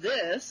 who is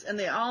this? And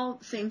they all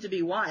seem to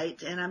be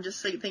white. And I'm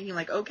just thinking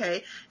like,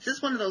 okay, is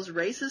this one of those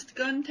racist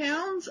gun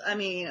towns? I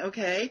mean,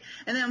 okay.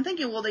 And then I'm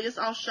thinking, well, they just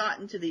all shot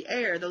into the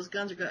air. Those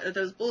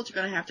bullets are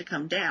going to have to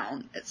come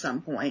down at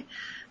some point.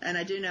 And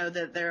I do know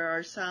that there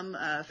are some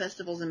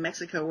festivals in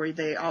Mexico where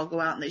they all go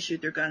out and they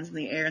shoot their guns in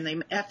the air, and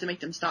they have to make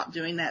them stop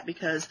doing that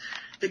because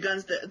the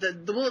guns, the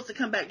bullets that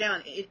come back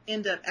down,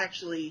 end up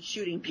actually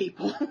shooting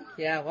people.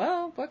 Yeah,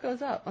 well, what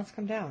goes up must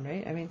come down,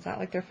 right? I mean, it's not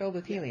like they're filled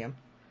with helium.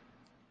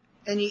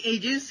 And you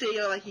do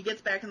see, like, he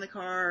gets back in the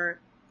car,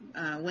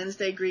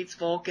 Wednesday greets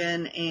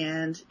Vulcan,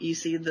 and you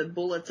see the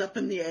bullets up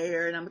in the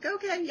air, and I'm like,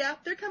 okay, yeah,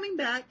 they're coming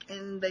back,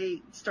 and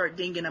they start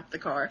dinging up the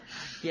car.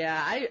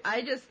 Yeah,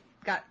 I just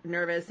got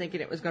nervous thinking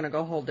it was going to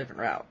go a whole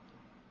different route.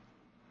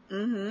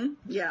 Mm-hmm.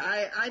 Yeah,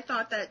 I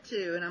thought that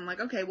too, and I'm like,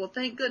 okay, well,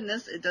 thank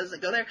goodness it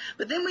doesn't go there.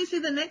 But then we see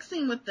the next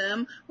scene with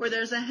them where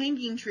there's a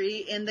hanging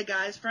tree in the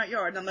guy's front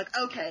yard, and I'm like,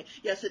 okay,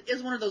 yes, it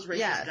is one of those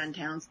racist gun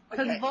towns.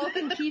 Because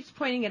Vulcan keeps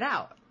pointing it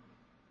out.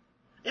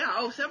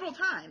 Yeah, several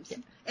times. Yeah.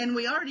 And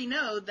we already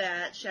know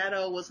that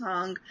Shadow was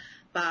hung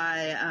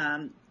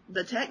by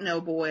the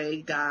Techno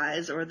Boy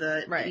guys, or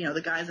the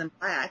the guys in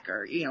black,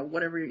 or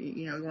whatever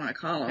you want to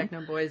call them.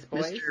 Techno Boys.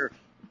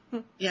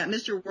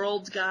 Mr.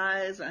 World's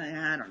guys.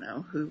 I don't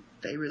know who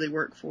they really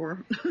work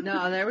for.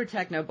 No, they were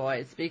Techno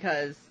Boys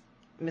because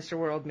Mr.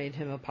 World made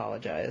him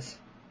apologize.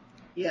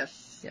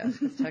 Yes. Yes,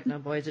 because Techno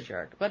Boy's a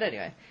jerk. But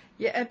anyway,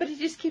 yeah, but he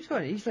just keeps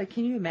going. He's like,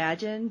 can you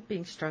imagine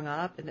being strung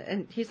up?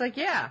 And he's like,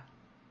 yeah.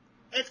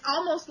 It's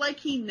almost like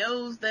he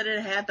knows that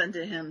it happened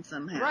to him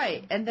somehow.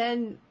 Right. And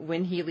then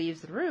when he leaves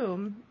the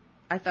room,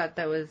 I thought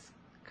that was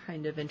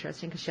kind of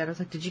interesting because Shadow's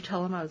like, did you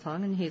tell him I was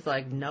hung? And he's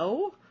like,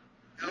 no.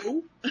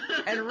 No.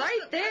 And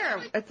right there,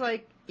 it's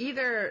like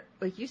either,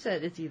 like you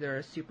said, it's either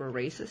a super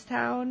racist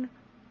town,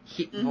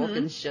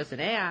 Vulcan's just an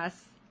ass,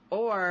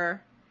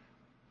 or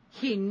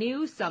he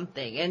knew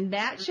something. And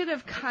that should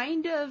have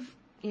kind of,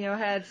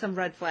 had some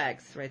red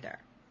flags right there.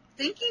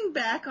 Thinking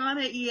back on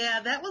it,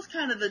 yeah, that was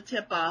kind of the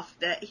tip-off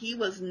that he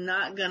was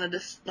not going to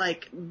just,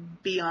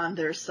 be on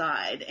their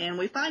side. And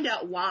we find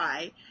out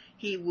why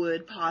he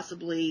would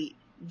possibly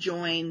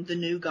join the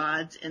new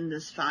gods in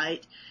this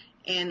fight.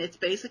 And it's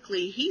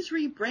basically, he's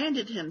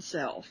rebranded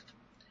himself.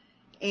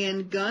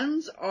 And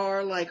guns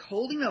are like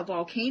holding a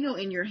volcano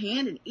in your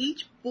hand, and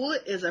each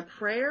bullet is a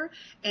prayer,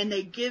 and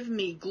they give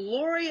me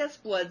glorious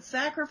blood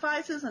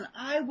sacrifices, and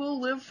I will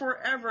live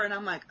forever. And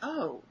I'm like,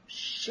 oh,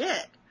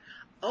 shit.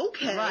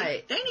 Okay.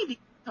 Right. They need to get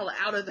the hell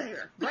out of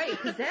there. Right,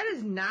 because that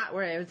is not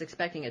where I was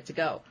expecting it to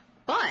go.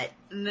 But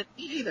Me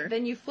either.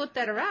 then you flip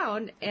that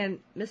around, and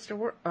Mr.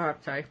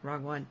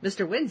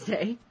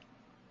 Wednesday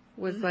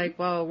was like,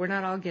 well, we're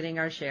not all getting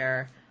our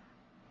share.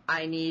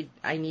 I need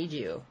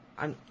you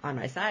on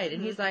my side.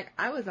 And he's like,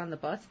 I was on the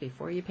bus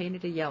before you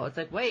painted a yellow. It's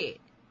like, wait.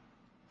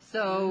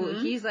 So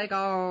he's like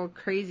all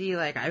crazy,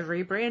 like, I've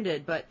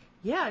rebranded, but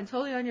yeah, I'm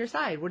totally on your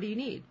side. What do you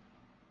need?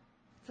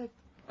 It's like,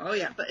 Oh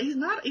yeah, but he's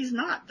not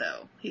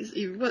though.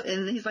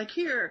 He's like,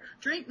 here,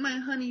 drink my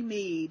honey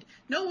mead.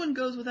 No one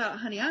goes without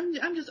honey.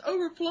 I'm just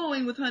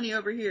overflowing with honey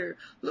over here.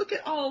 Look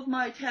at all of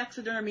my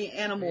taxidermy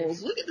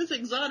animals. Look at this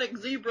exotic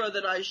zebra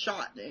that I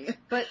shot.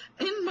 But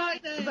in my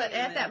name. But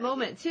at that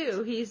moment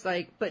too, he's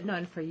like, but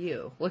none for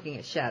you, looking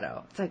at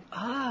Shadow. It's like,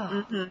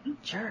 oh,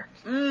 jerk.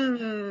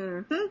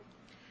 Mm-hmm.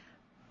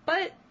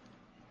 But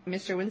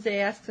Mr. Wednesday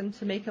asks him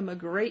to make him a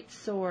great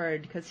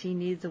sword because he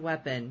needs a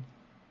weapon.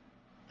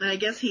 And I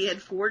guess he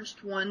had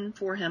forged one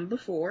for him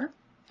before.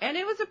 And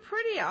it was a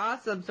pretty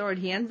awesome sword.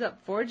 He ends up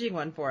forging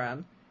one for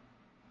him.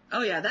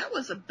 Oh yeah, that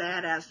was a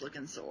badass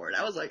looking sword.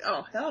 I was like,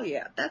 oh hell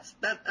yeah,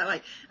 I'm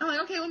like,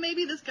 okay, well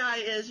maybe this guy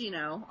is,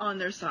 on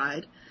their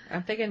side.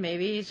 I'm thinking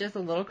maybe he's just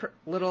a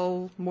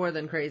little more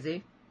than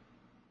crazy.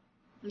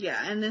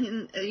 Yeah, and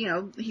then,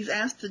 he's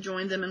asked to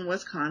join them in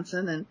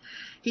Wisconsin, and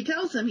he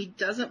tells them he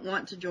doesn't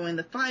want to join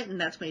the fight,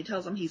 and that's when he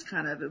tells them he's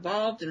kind of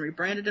evolved and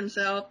rebranded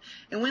himself.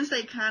 And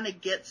Wednesday kind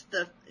of gets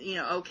the,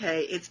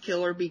 okay, it's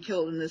kill or be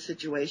killed in this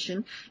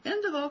situation.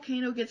 And the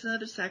volcano gets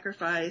another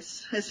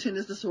sacrifice as soon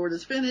as the sword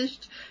is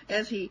finished,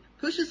 as he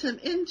pushes him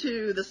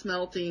into the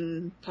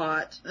smelting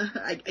pot.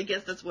 I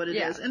guess that's what it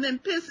is. And then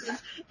pisses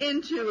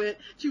into it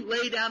to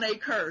lay down a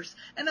curse.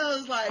 And I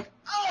was like,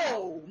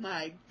 oh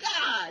my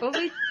God!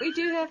 Well, we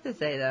do have to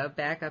say, though,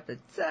 back up a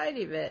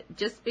tiny bit,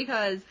 just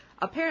because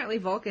apparently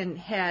Vulcan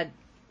had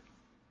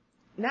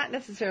not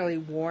necessarily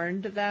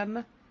warned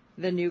them,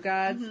 the new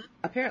gods. Mm-hmm.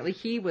 Apparently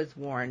he was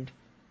warned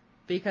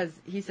because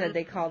he said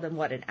they called him,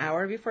 an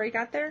hour before he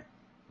got there?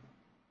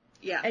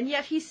 Yeah. And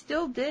yet he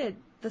still did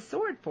the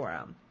sword for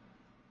him.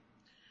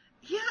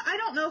 Yeah, I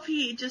don't know if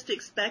he just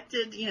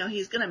expected,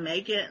 he's going to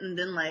make it and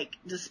then,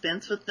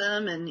 dispense with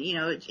them, and,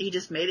 he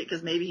just made it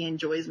because maybe he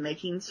enjoys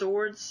making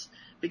swords,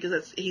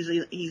 because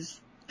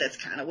that's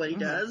kind of what he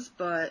does,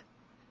 but,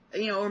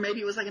 or maybe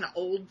it was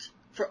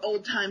for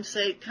old time's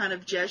sake kind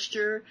of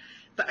gesture,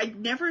 but I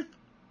never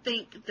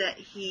think that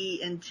he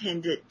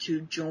intended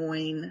to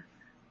join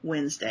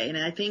Wednesday, and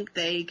I think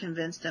they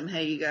convinced him,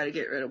 hey, you got to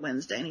get rid of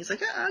Wednesday, and he's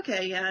like, oh,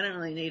 okay, yeah, I don't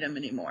really need him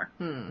anymore.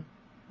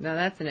 Now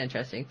that's an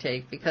interesting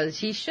take, because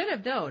he should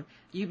have known.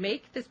 You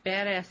make this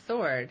badass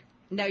sword.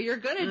 Now you're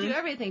going to do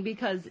everything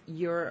because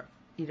you're,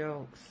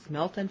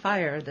 smelting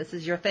fire. This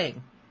is your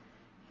thing.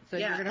 So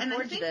you're going to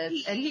forge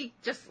this. And he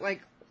just,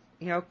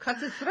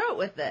 cuts his throat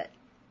with it.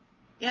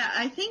 Yeah,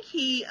 I think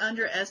he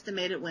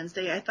underestimated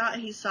Wednesday. I thought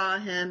he saw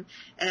him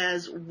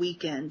as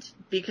weakened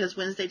because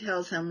Wednesday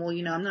tells him, well,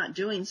 I'm not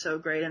doing so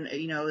great, and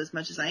as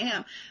much as I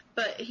am.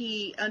 But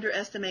he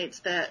underestimates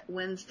that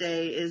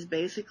Wednesday is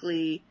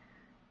basically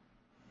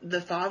the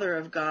father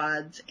of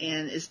gods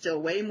and is still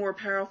way more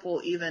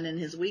powerful even in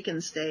his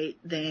weakened state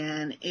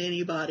than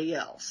anybody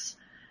else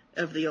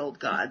of the old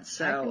gods.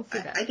 So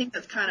I think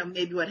that's kind of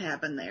maybe what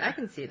happened there. I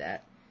can see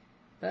that.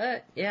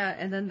 But yeah,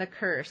 and then the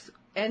curse.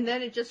 And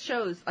then it just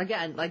shows,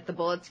 again, the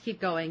bullets keep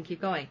going.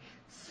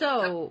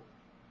 So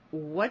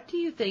what do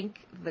you think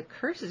the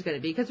curse is going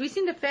to be? Because we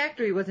seen the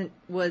factory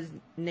was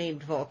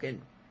named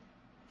Vulcan.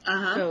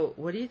 So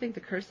what do you think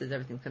the curse is?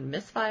 Everything's going to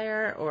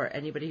misfire, or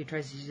anybody who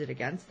tries to use it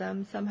against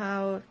them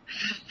somehow?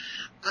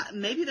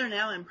 Maybe they're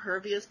now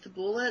impervious to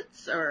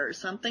bullets or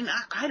something.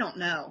 I don't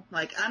know.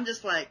 I'm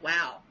just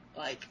wow,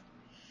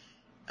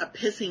 a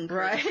pissing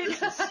curse.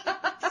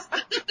 Right.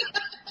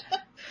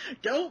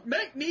 Don't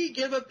make me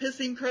give a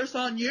pissing curse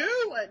on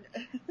you.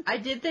 I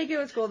did think it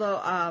was cool, though.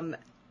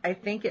 I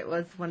think it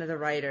was one of the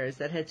writers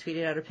that had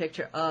tweeted out a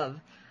picture of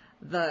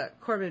the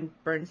Corbin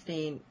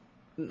Bernstein,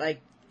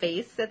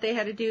 face that they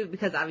had to do,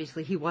 because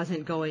obviously he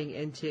wasn't going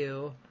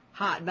into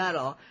hot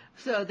metal.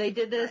 So they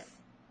did this,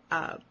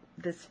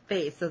 this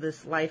face, so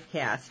this life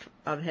cast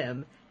of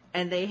him,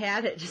 and they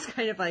had it just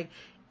kind of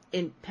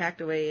packed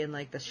away in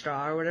the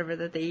straw or whatever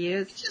that they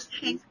used. Just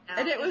hangs out,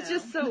 and it was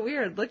just so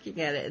weird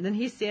looking at it. And then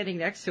he's standing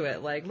next to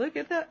it look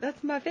at that,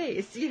 that's my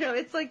face.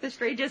 It's the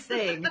strangest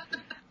thing.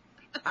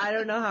 I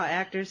don't know how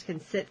actors can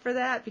sit for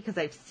that, because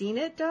I've seen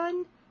it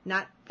done,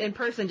 not in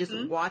person, just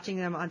watching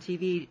them on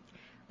TV,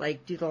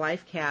 do the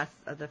life cast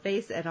of the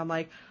face, and I'm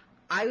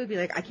I would be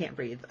I can't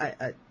breathe.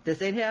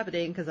 This ain't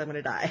happening because I'm going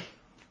to die.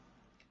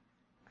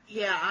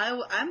 Yeah,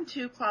 I'm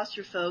too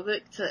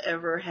claustrophobic to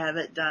ever have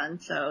it done,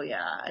 so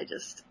yeah,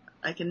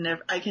 I can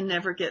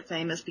never get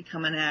famous,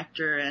 become an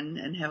actor,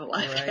 and have a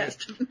life Right.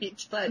 cast of me.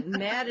 But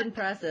mad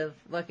impressive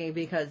looking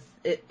because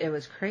it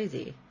was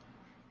crazy.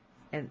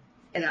 And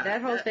Yeah,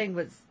 that whole thing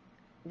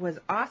was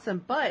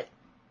awesome, but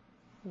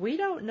we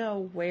don't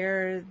know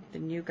where the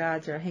new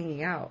gods are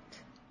hanging out.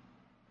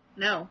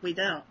 No, we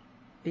don't.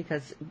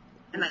 Because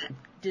And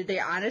did they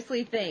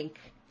honestly think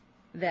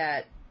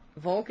that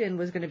Vulcan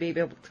was going to be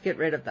able to get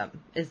rid of them?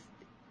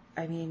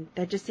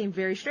 That just seemed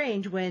very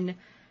strange when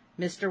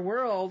Mr.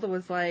 World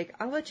was like,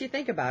 I'll let you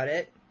think about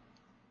it.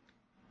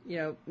 You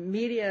know,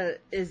 media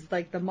is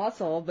like the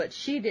muscle, but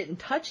she didn't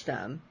touch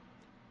them.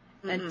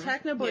 And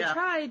Technoboy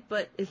tried,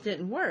 but it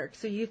didn't work.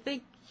 So you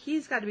think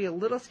he's got to be a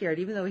little scared,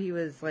 even though he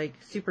was like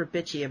super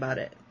bitchy about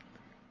it.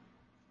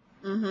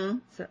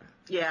 So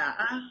yeah.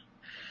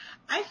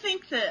 I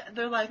think that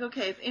they're like,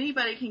 okay, if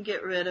anybody can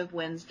get rid of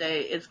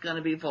Wednesday, it's going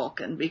to be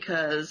Vulcan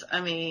because,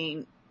 I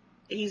mean,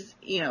 he's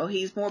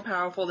more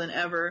powerful than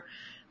ever.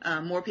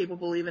 More people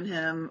believe in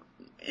him,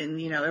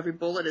 and, every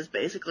bullet is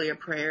basically a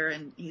prayer,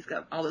 and he's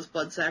got all this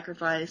blood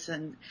sacrifice.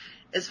 And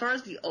as far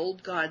as the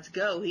old gods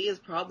go, he is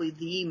probably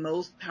the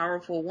most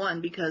powerful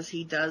one because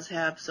he does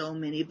have so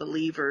many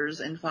believers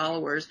and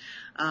followers,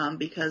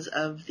 because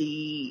of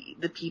the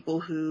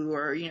people who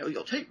are,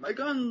 you'll take my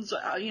guns,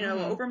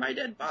 over my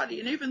dead body,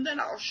 and even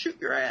then I'll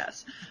shoot your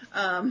ass.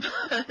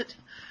 But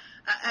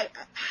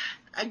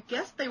I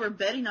guess they were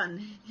betting on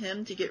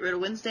him to get rid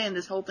of Wednesday, and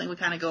this whole thing would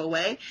kind of go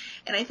away.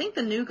 And I think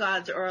the new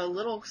gods are a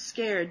little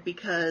scared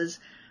because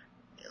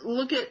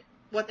look at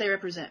what they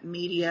represent: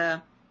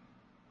 media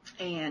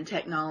and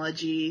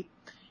technology,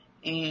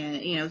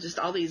 and just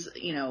all these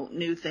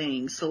new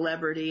things.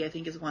 Celebrity, I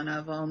think, is one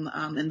of them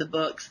in the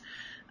books,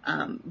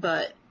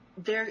 but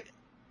they're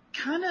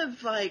kind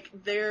of like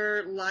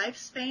their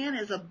lifespan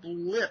is a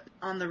blip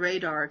on the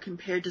radar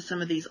compared to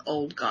some of these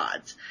old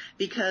gods,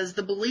 because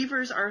the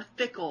believers are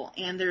fickle,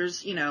 and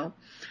there's,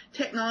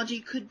 technology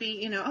could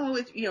be,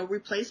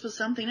 replaced with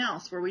something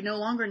else where we no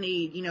longer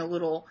need,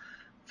 little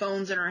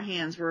phones in our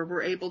hands, where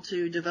we're able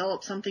to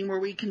develop something where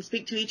we can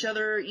speak to each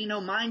other,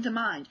 mind to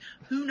mind.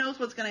 Who knows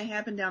what's going to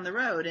happen down the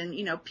road? And,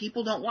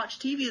 people don't watch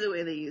TV the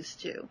way they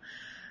used to.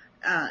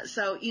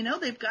 So,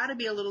 they've got to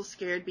be a little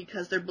scared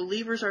because their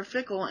believers are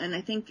fickle, and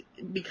I think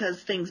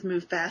because things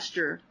move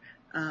faster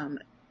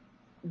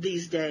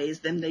these days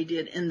than they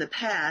did in the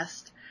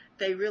past,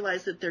 they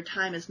realize that their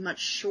time is much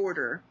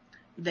shorter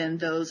than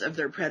those of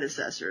their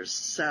predecessors.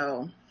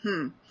 So,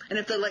 and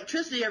if the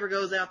electricity ever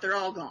goes out, they're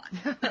all gone.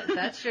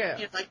 That's true.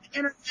 Like the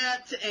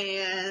internet,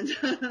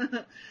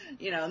 and,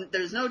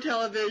 there's no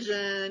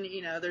television,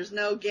 there's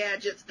no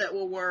gadgets that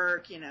will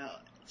work,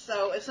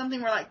 So if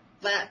something were like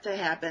that to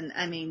happen,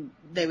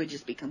 they would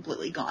just be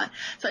completely gone.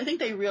 So I think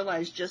they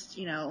realize just,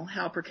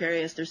 how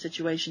precarious their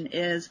situation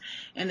is,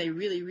 and they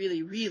really,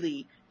 really,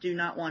 really do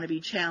not want to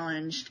be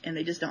challenged, and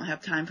they just don't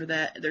have time for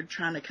that. They're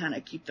trying to kind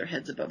of keep their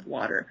heads above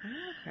water,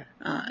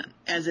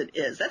 as it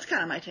is. That's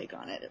kind of my take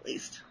on it, at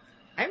least.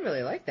 I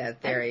really like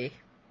that theory.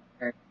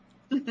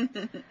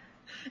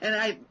 And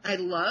I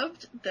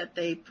loved that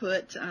they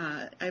put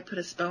I put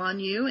a spell on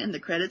you in the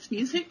credits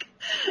music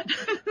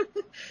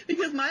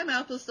because my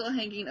mouth was still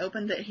hanging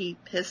open that he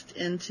pissed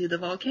into the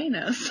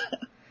volcanoes.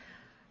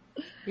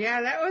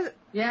 Yeah,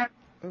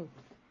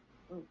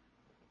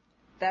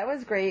 that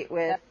was great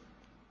with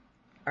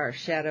our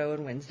Shadow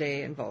and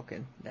Wednesday and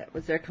Vulcan. That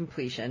was their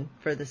completion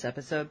for this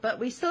episode. But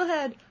we still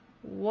had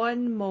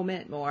one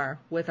moment more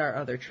with our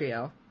other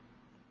trio.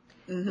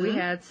 We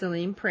had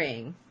Salim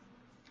praying.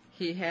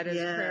 He had his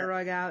prayer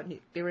rug out, and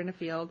they were in a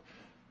field.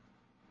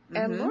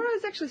 And Laura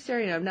was actually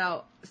staring at him.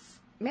 Now,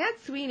 Matt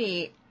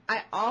Sweeney,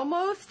 I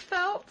almost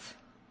felt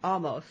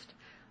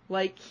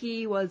like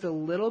he was a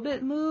little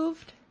bit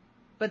moved,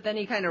 but then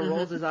he kind of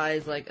rolls his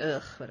eyes like,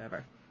 ugh,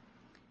 whatever.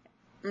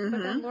 But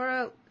then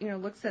Laura,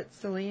 looks at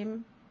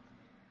Salim,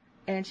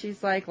 and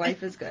she's like,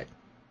 life is good.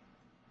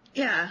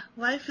 Yeah,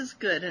 life is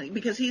good. And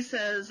because he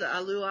says,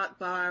 Allahu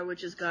Akbar,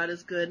 which is God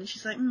is good. And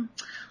she's like,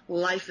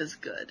 life is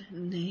good.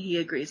 And he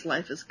agrees,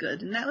 life is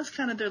good. And that was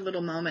kind of their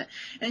little moment.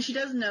 And she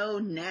does know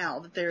now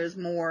that there is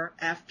more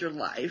after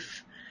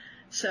life.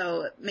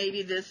 So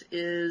maybe this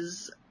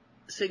is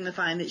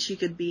signifying that she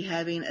could be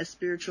having a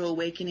spiritual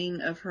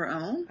awakening of her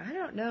own. I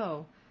don't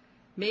know.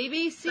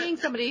 Maybe seeing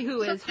somebody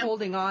who is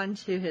holding on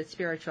to his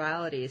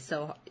spirituality.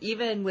 So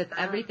even with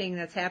everything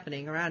that's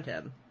happening around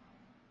him.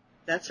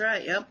 That's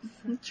right. Yep.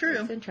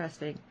 True. It's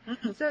interesting.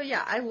 So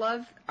yeah, I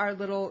love our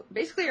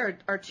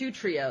our two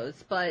trios,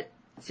 but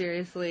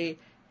seriously,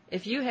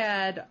 if you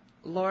had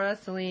Laura,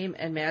 Salim,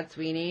 and Matt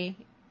Sweeney,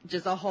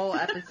 just a whole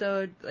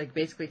episode, like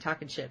basically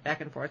talking shit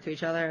back and forth to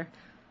each other.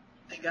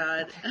 My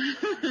God.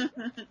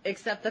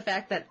 Except the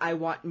fact that I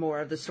want more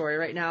of the story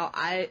right now.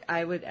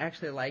 I would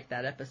actually like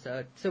that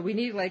episode. So we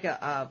need like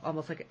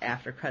almost like an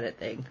after credit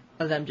thing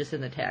of them just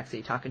in the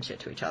taxi talking shit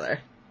to each other.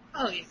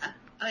 Oh yeah.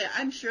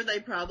 I'm sure they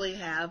probably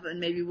have, and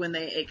maybe when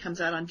it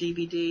comes out on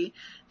DVD,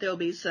 there'll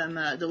be some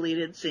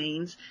deleted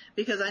scenes,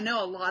 because I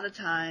know a lot of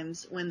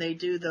times when they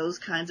do those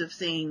kinds of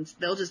scenes,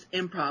 they'll just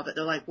improv it.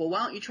 They're like, well,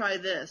 why don't you try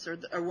this?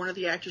 Or one of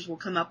the actors will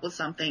come up with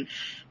something.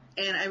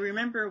 And I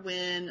remember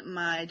when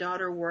my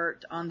daughter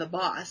worked on The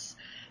Boss,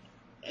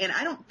 and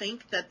I don't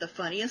think that the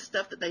funniest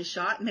stuff that they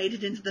shot made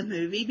it into the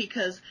movie,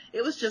 because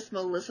it was just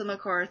Melissa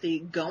McCarthy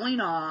going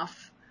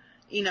off,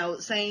 you know,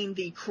 saying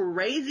the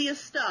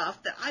craziest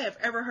stuff that I have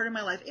ever heard in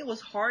my life. It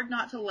was hard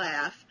not to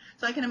laugh.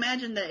 So I can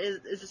imagine that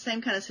it's the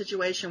same kind of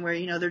situation where,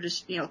 you know, they're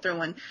just, you know,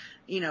 throwing,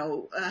 you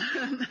know,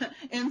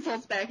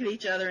 insults back at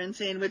each other and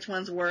seeing which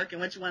ones work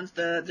and which ones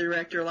the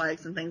director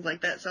likes and things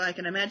like that. So I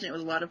can imagine it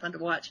was a lot of fun to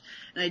watch.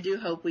 And I do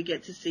hope we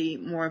get to see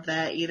more of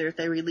that, either if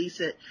they release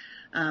it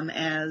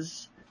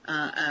as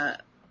an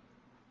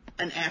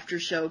after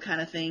show kind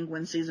of thing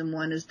when season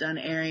 1 is done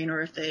airing, or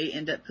if they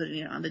end up putting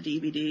it on the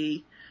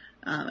DVD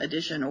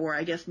edition, or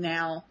I guess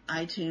now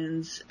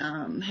iTunes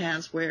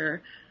has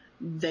where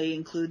they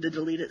include the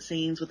deleted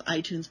scenes with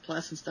iTunes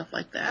Plus and stuff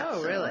like that.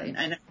 Oh, so, really?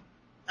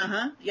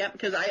 Yep,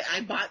 because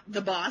I bought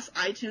the Boss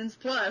iTunes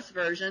Plus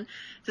version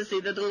to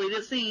see the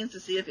deleted scenes, to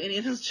see if any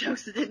of those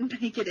jokes that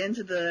didn't make it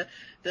into the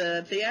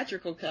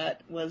theatrical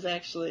cut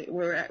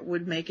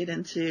would make it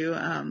into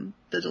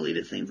the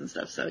deleted scenes and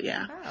stuff. So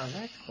yeah. Oh,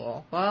 that's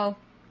cool. Well,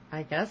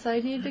 I guess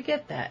I need to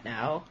get that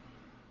now.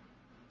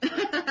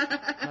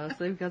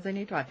 Mostly because I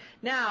need to watch.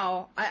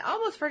 Now, I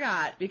almost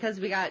forgot, because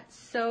we got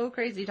so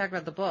crazy talking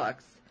about the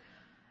books.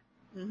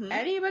 Mm-hmm.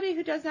 Anybody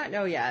who does not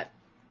know yet,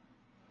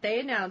 they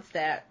announced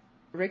that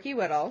Ricky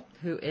Whittle,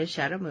 who is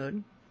Shadow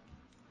Moon,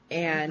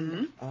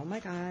 and, oh my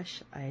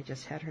gosh, I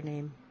just had her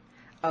name.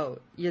 Oh,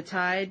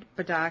 Yetide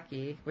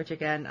Badaki, which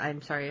again,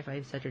 I'm sorry if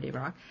I said her name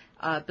wrong,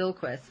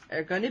 Bilquist,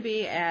 are going to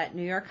be at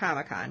New York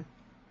Comic Con.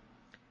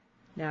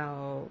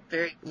 Now,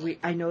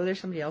 I know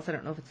there's somebody else. I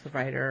don't know if it's the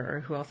writer or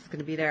who else is going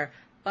to be there,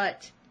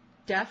 but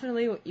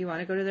definitely you want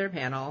to go to their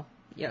panel.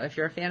 You know, if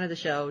you're a fan of the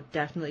show,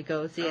 definitely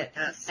go see it.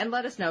 Yes. And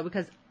let us know,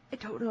 because I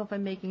don't know if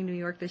I'm making New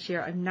York this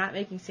year. I'm not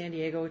making San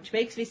Diego, which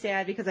makes me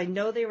sad, because I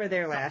know they were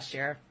there last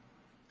year.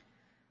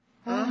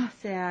 Oh,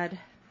 sad.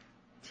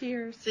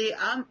 Tears. See,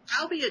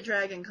 I'll be at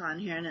Dragon Con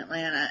here in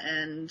Atlanta,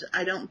 and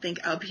I don't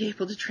think I'll be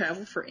able to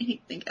travel for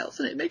anything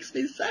else, and it makes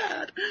me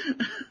sad.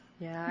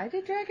 Yeah, I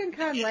did Dragon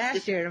Con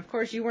last year, and of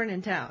course you weren't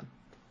in town.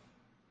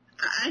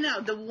 I know,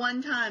 the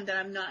one time that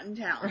I'm not in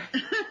town.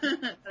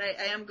 But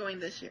I am going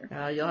this year.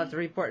 You'll have to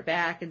report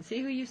back and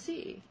see who you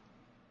see.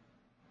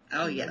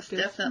 Oh, yes,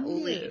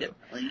 definitely.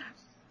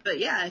 But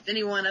yeah, if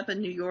anyone up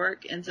in New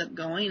York ends up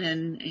going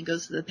and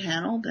goes to the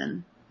panel,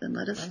 then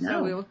let us know.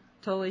 So we will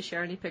totally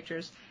share any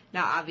pictures.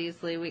 Now,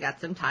 obviously, we got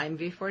some time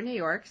before New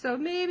York, so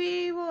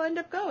maybe we'll end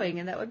up going,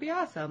 and that would be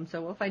awesome.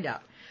 So we'll find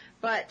out.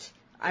 But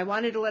I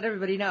wanted to let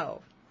everybody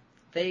know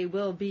they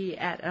will be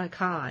at a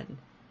con.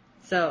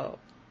 So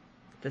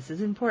this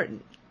is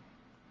important,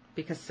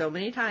 because so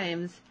many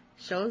times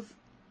shows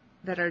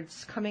that are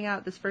coming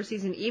out this first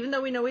season, even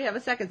though we know we have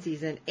a second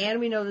season and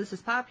we know this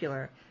is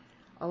popular,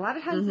 a lot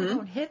of times they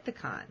don't hit the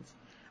cons,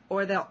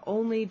 or they'll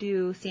only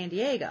do San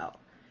Diego.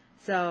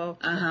 So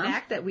the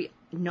fact that we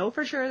know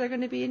for sure they're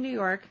going to be in New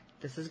York,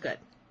 this is good.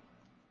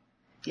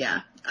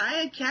 Yeah,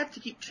 I have to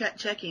keep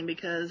checking,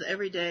 because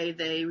every day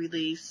they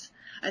release,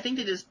 I think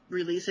they just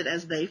release it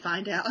as they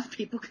find out, if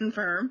people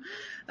confirm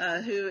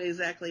who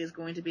exactly is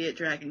going to be at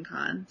Dragon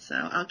Con. So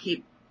I'll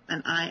keep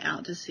an eye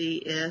out to see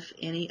if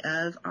any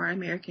of our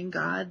American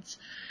Gods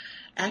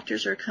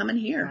actors are coming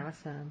here.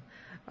 Awesome.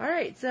 All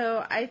right,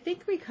 so I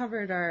think we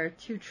covered our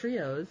 2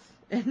 trios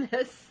in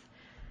this.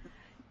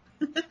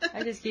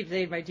 I just keep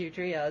saying my 2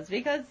 trios,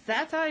 because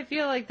that's how I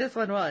feel like this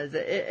one was.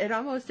 It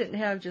almost didn't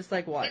have just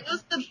like one.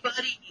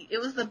 It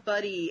was the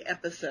buddy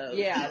episode.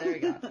 Yeah, there we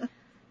go.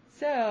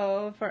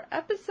 So for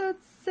episode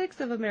 6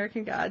 of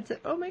American Gods,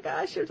 oh my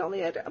gosh, there's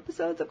only 8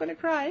 episodes. I'm going to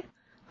cry.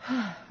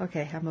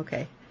 Okay, I'm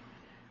okay.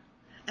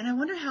 And I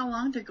wonder how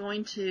long they're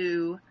going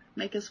to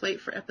make us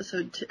wait for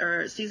episode 2,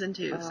 or season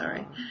 2.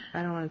 Sorry,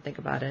 I don't want to think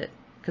about it,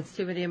 because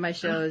too many of my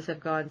shows have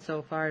gone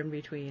so far in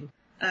between.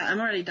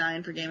 I'm already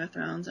dying for Game of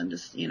Thrones. I'm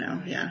just,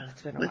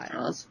 It's been a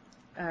while.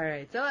 All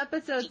right, so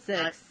episode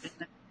 6.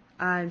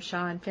 I'm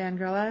Sean,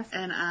 Fangirl S.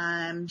 And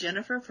I'm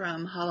Jennifer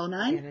from Hollow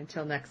Knight. And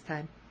until next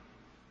time.